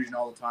being fusion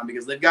all the time,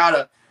 because they've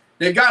got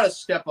to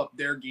step up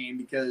their game,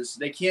 because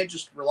they can't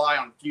just rely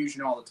on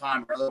fusion all the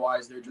time, or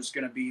otherwise they're just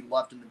going to be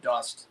left in the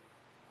dust.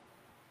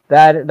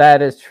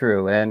 That is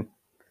true, and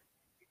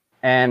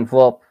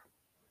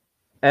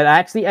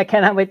actually I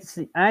cannot wait to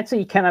see. I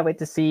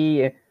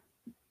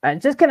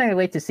just cannot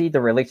wait to see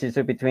the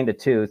relationship between the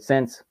two,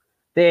 since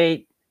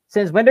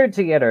when they're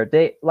together,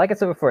 they, like I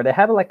said before, they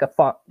have like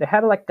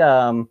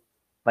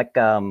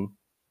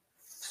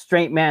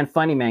straight man,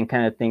 funny man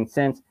kind of thing,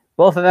 since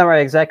both of them are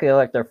exactly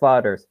like their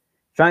fathers.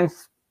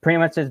 Trunks pretty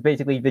much is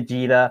basically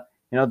Vegeta,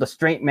 the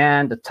straight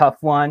man, the tough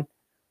one.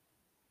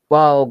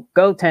 Well,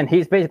 Goten,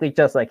 he's basically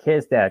just like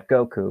his dad,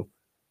 Goku.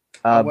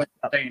 I wouldn't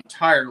say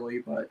entirely,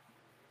 but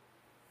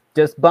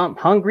just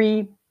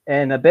hungry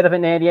and a bit of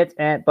an idiot,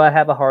 but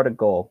have a heart of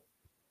gold.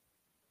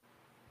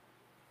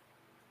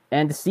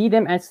 And to see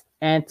them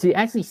and to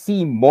actually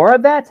see more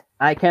of that,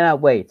 I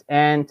cannot wait.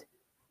 And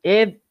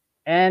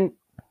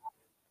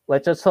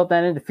let's just hope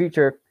that in the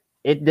future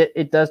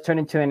it does turn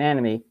into an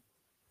anime.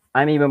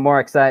 I'm even more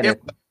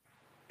excited.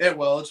 It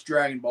will. It's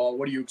Dragon Ball.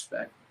 What do you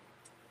expect?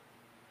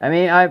 I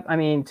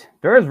mean,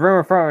 there is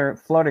rumor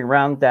floating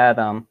around that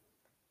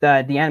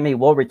the anime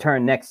will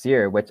return next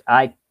year, which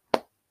I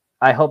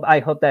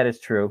hope that is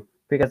true,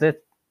 because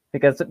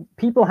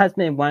people has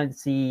been wanting to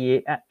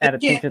see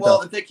adaptations.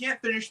 Well, if they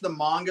can't finish the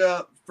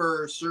manga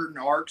for certain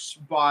arcs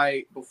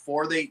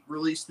before they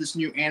release this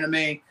new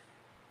anime,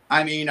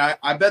 I mean,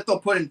 I bet they'll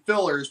put in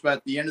fillers, but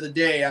at the end of the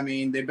day, I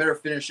mean, they better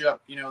finish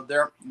up,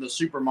 the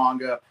super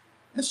manga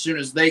as soon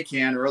as they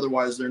can, or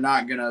otherwise they're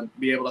not going to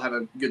be able to have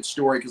a good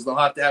story, because they'll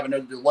have to have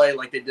another delay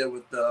like they did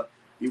with the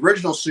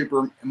original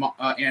super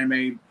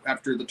anime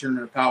after the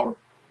Tournament of Power.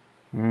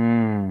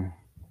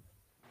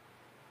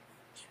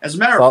 As a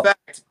matter of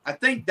fact, I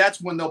think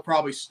that's when they'll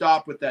probably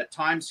stop with that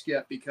time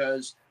skip,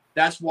 because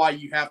that's why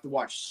you have to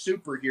watch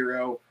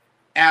Superhero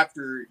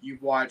after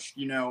you've watched,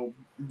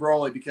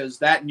 Broly, because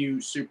that new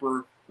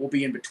Super will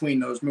be in between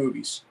those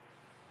movies.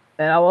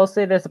 And I will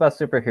say this about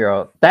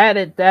Superhero: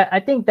 that I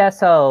think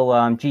that's how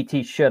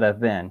GT should have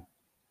been.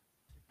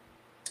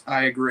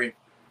 I agree.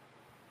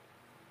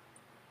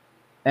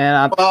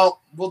 And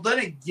well, then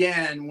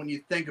again, when you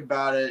think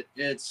about it,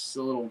 it's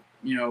a little,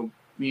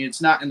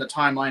 it's not in the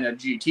timeline that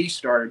GT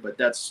started, but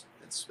that's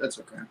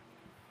okay.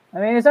 I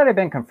mean, it's already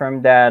been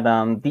confirmed that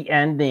the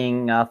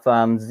ending of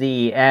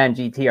Z and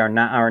GT are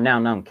now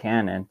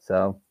non-canon.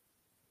 So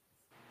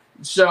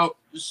I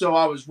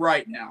was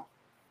right now.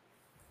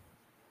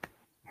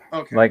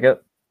 Okay. Like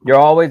you're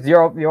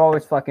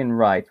always fucking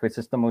right, which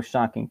is the most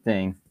shocking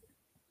thing.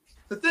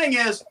 The thing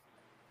is,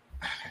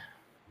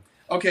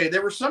 okay,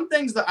 there were some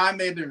things that I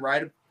may have been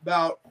right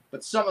about,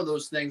 but some of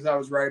those things I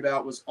was right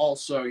about was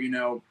also,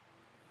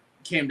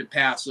 came to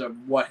pass of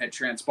what had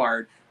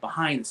transpired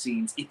behind the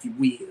scenes, if you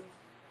will.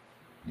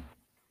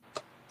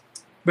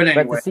 But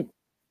anyway,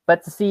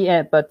 but to see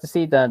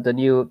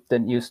the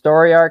new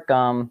story arc,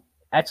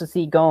 actually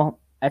see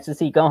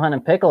Gohan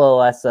and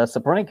Piccolo as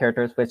supporting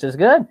characters, which is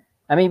good.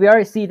 I mean, we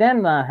already see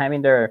them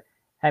having their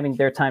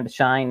time to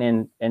shine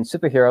in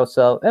Superhero,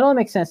 so it only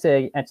makes sense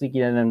to actually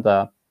give them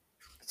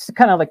it's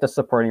kind of like the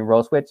supporting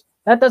roles. Which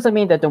that doesn't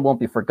mean that they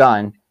won't be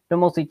forgotten.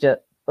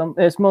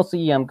 It's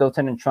mostly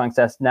Goten and Trunks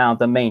as now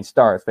the main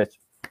stars. Which,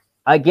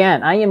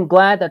 again, I am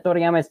glad that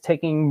Toriyama is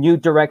taking new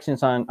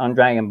directions on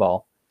Dragon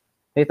Ball.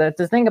 That's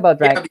the thing about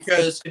Dragon. Yeah,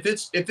 because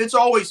if it's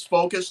always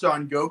focused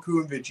on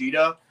Goku and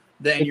Vegeta,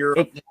 then you're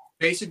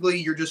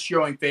just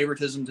showing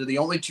favoritism to the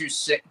only two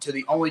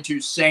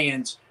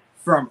Saiyans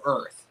from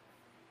Earth.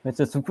 Which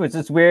is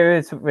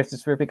weird. Which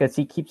is weird because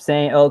he keeps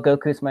saying, "Oh,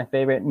 Goku's my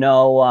favorite."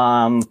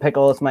 No,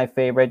 Piccolo's my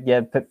favorite.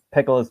 Yeah,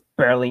 Piccolo's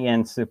barely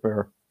in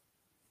Super.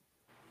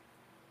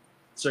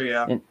 So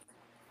yeah.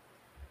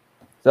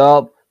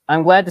 So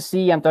I'm glad to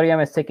see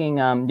Toriyama is taking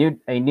a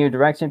new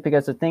direction,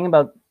 because the thing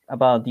about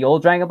the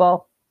old Dragon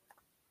Ball,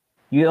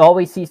 you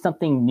always see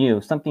something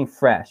new, something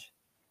fresh,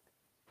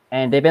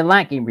 and they've been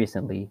lacking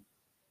recently.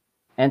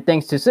 And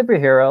thanks to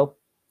Superhero,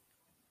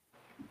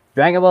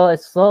 Dragon Ball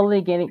is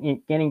slowly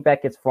getting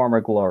back its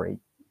former glory.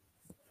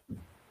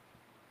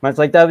 Much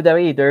like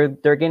WWE,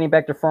 they're getting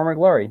back their former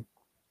glory.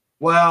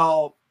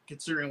 Well,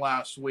 considering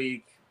last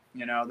week,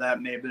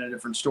 that may have been a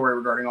different story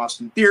regarding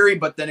Austin Theory,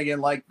 but then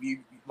again, like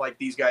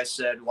these guys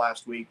said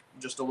last week,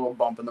 just a little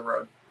bump in the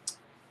road.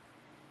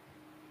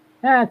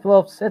 Yeah,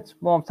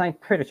 I'm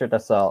pretty sure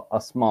that's a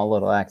small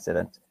little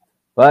accident,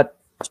 but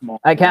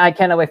I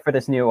cannot wait for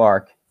this new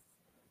arc,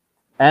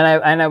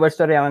 and I wish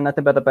Toriyama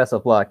nothing but the best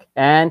of luck.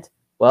 And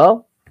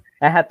well,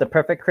 I had the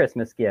perfect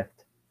Christmas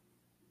gift,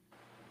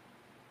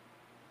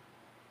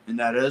 and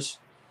that is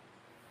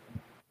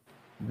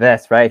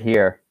this right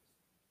here.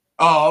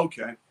 Oh,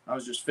 okay. I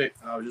was just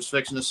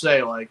fixing to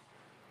say,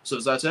 so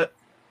that's it.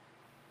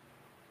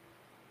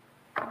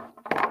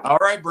 All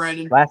right,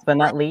 Brandon. Last but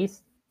not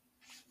least.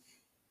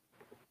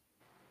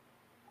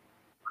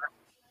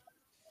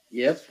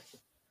 Yep,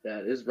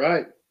 that is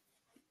right.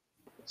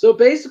 So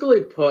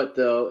basically put,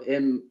 though,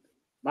 in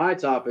my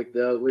topic,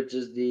 though, which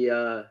is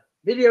the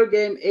video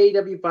game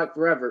AEW Fight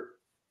Forever,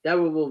 that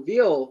will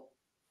reveal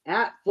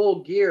at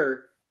Full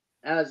Gear,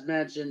 as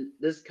mentioned,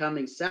 this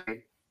coming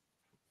Saturday.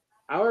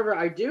 However,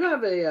 I do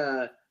have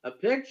a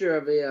picture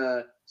of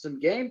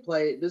some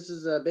gameplay. This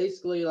is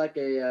basically like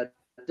a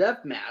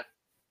death match.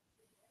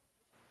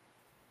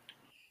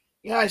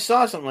 Yeah, I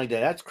saw something like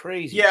that. That's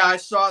crazy. Yeah, I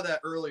saw that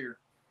earlier.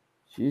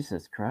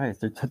 Jesus Christ,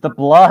 they took the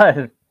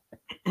blood.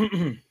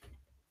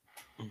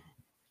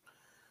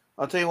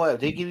 I'll tell you what,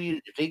 if they give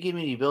me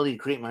the ability to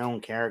create my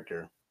own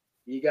character,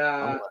 you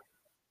got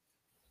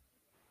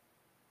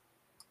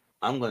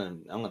I'm gonna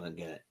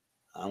get it.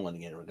 I'm gonna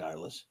get it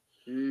regardless.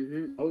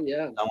 Mm-hmm. Oh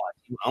yeah.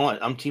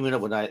 I'm teaming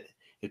up with that.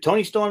 If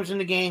Tony Storm's in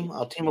the game,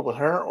 I'll team up with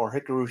her or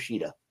Hikaru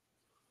Shida.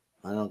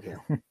 I don't care.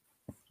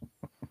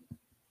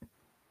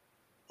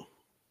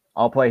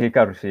 I'll play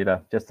Hikaru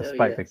Shida just to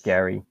spite with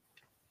Gary.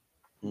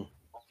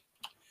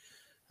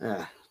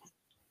 I'll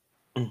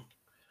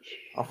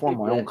form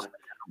my own. I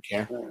don't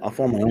care. I'll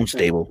form my own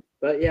stable.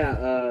 But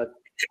yeah,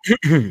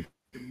 your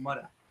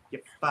mother,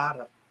 your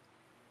father.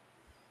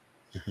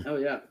 Oh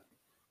yeah.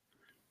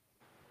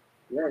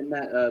 Yeah, and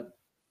that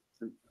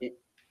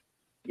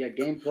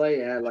gameplay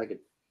it had like a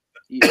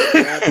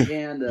grab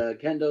hand, a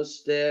kendo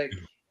stick.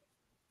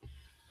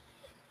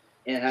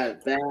 It had a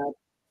bat.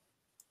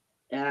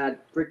 It had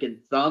freaking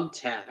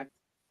thumbtack,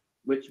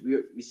 which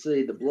we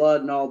see the blood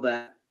and all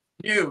that.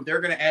 Dude, they're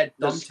gonna add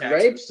the thumbtacks.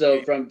 Scrapes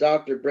though from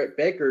Dr. Britt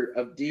Baker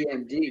of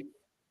DMD.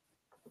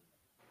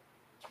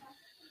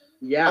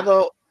 Yeah.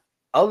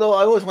 Although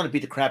I always want to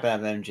beat the crap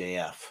out of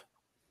MJF,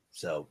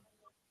 so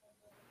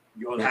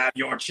you'll have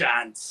your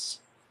chance.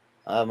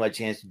 I have my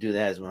chance to do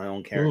that as my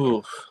own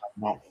character.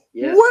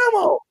 Yeah.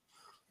 Whammo!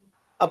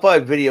 I'll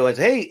probably video and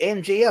say, "Hey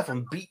MJF,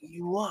 I'm beating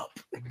you up."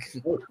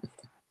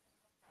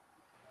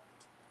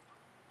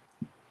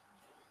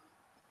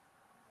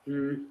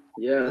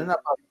 Yeah. And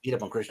I'll probably beat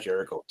up on Chris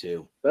Jericho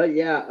too. But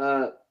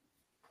yeah,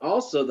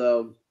 also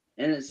though,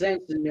 in the same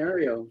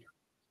scenario,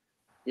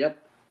 yep.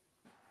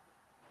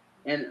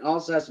 And it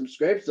also has some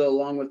scrapes though,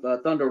 along with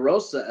Thunder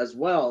Rosa as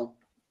well.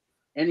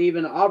 And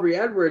even Aubrey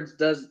Edwards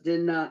does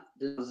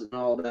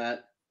all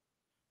that.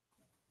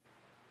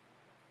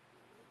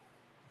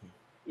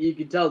 You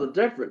can tell the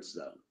difference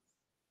though.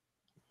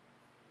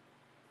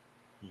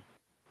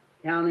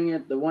 Counting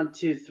it, the 1,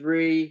 2,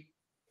 3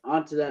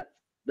 onto that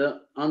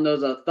on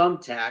those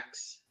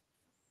thumbtacks.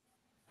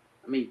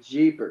 I mean,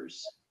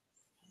 jeepers.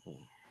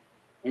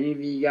 And if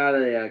you got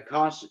a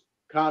caution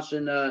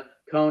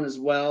cone as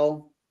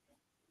well.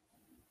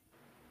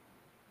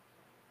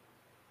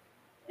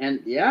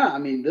 And yeah, I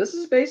mean, this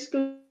is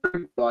basically,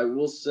 I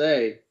will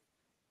say,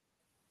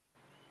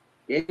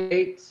 Game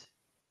 8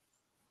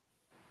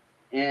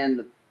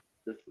 and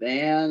the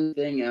fan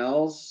thing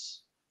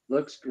else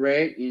looks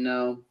great,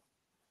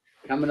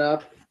 coming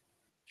up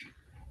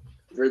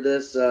for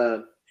this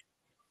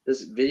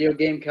this video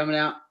game coming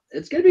out.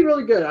 It's going to be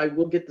really good, I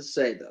will get to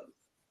say, though.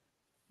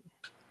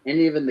 And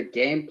even the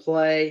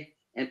gameplay,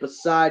 and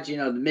besides,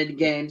 the mini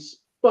games,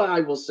 but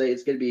I will say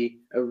it's going to be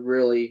a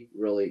really,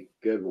 really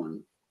good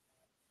one.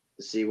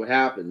 To see what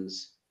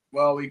happens.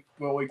 Well, we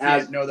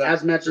can't know that.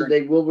 As mentioned,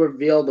 they will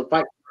reveal the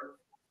fight.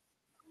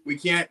 We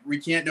can't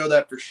know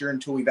that for sure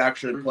until we've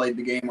actually played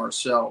the game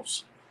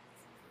ourselves.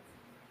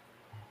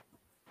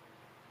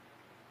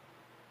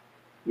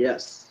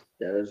 Yes,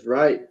 that is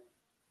right.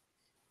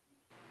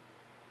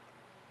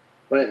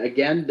 But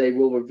again, they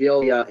will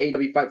reveal the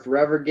AEW Fight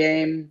Forever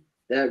game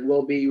that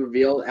will be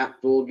revealed at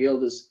Full Gear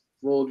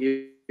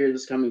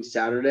this coming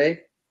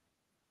Saturday.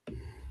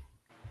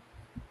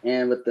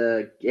 And with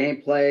the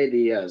gameplay,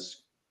 the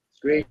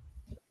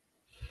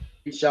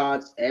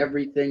screenshots,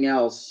 everything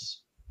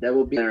else that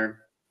will be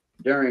there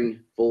during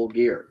Full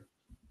Gear.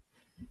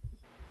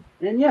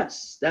 And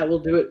yes, that will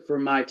do it for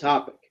my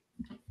topic.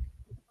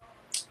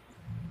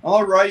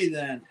 All righty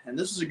then. And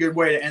this is a good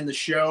way to end the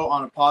show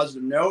on a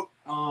positive note.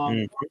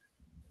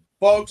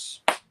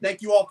 Folks,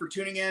 thank you all for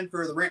tuning in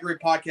for the Rant and Rave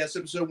podcast,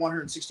 episode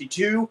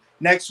 162.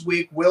 Next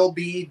week will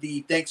be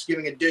the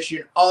Thanksgiving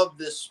edition of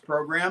this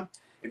program.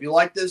 If you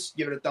like this,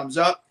 give it a thumbs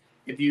up.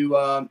 If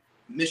you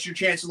missed your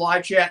chance to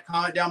live chat,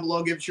 comment down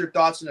below. Give us your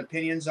thoughts and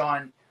opinions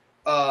on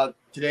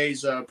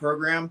today's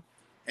program.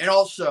 And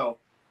also,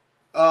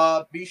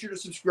 be sure to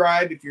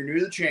subscribe if you're new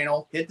to the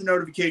channel. Hit the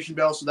notification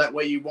bell so that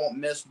way you won't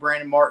miss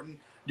Brandon Martin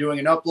doing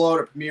an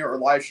upload, a premiere, or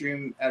live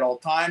stream at all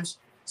times.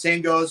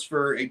 Same goes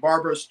for a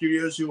Barbaro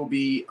Studios, who will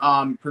be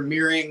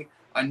premiering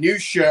a new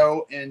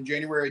show in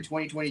January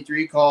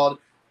 2023 called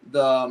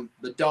the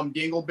Dumb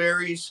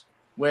Dingleberries,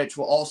 which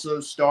will also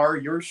star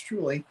yours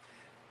truly.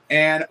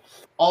 And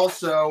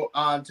also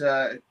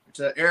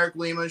to Eric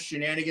Lima's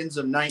Shenanigans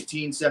of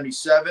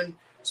 1977.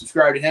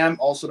 Subscribe to him.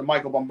 Also to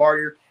Michael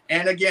Bombardier.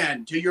 And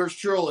again, to yours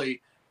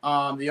truly, the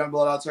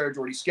Youngblood Outsider,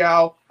 Jordy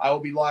Scow. I will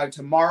be live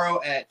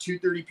tomorrow at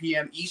 2:30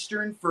 p.m.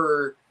 Eastern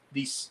for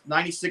the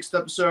 96th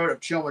episode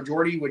of Chill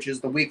Majority, which is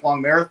the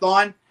week-long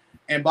marathon.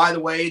 And by the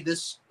way,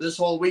 this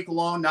whole week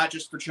alone, not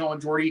just for Chill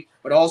Majority,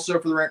 but also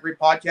for the Rant Rave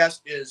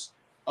podcast, is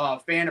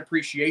Fan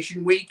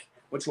Appreciation Week,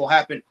 which will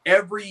happen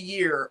every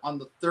year on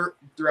the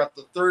throughout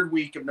the third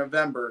week of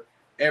November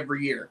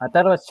every year. I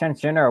thought it was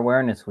Transgender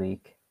Awareness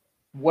Week.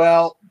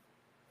 Well,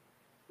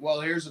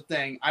 here's the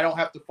thing. I don't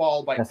have to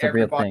follow by That's a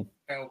real everybody. thing.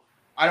 You know,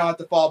 I don't have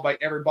to follow by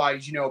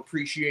everybody's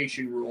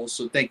appreciation rules.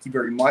 So thank you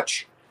very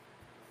much.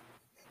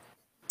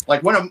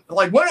 Like when am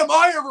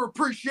I ever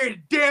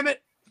appreciated? Damn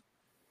it!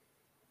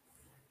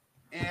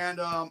 And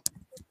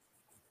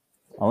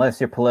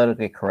Unless you're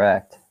politically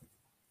correct.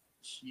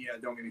 yeah,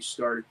 don't get me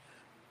started.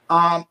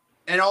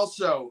 And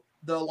also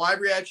the live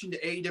reaction to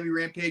AEW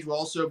Rampage will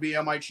also be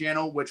on my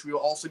channel, which we will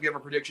also give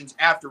our predictions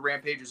after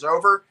Rampage is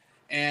over.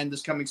 And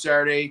this coming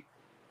Saturday,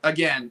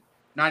 again,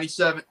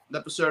 97th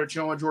episode of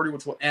Chill Majority,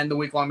 which will end the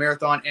week-long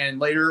marathon, and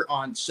later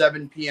on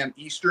 7 p.m.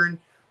 Eastern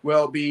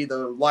will be the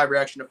live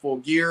reaction to Full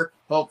Gear.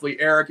 Hopefully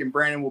Eric and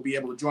Brandon will be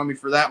able to join me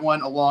for that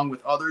one, along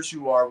with others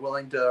who are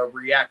willing to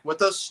react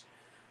with us.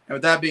 And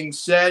with that being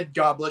said,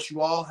 God bless you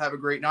all. Have a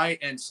great night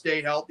and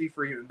stay healthy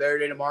for an even better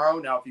day tomorrow.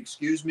 Now, if you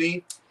excuse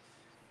me,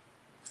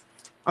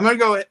 I'm going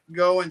to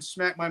go and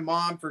smack my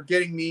mom for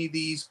getting me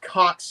these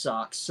cock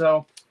socks.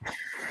 So,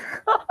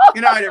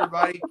 good night,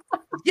 everybody.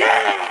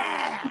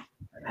 Yeah!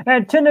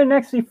 And tune in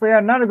next week for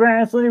another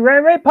Grand Slam Ray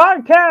Ray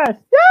podcast.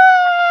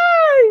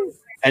 Yay!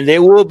 And they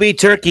will be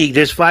turkey.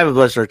 There's 5 of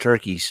us are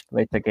turkeys.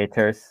 Wait, okay,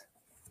 Terse.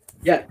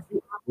 Yeah.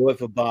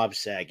 With a Bob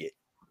Saget.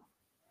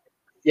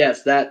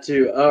 Yes, that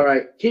too. All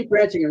right. Keep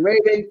ranting and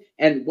raving.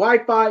 And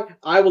Wi-Fi,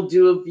 I will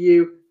do with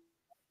you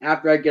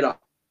after I get off.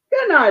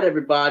 Good night,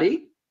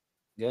 everybody.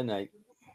 Good night.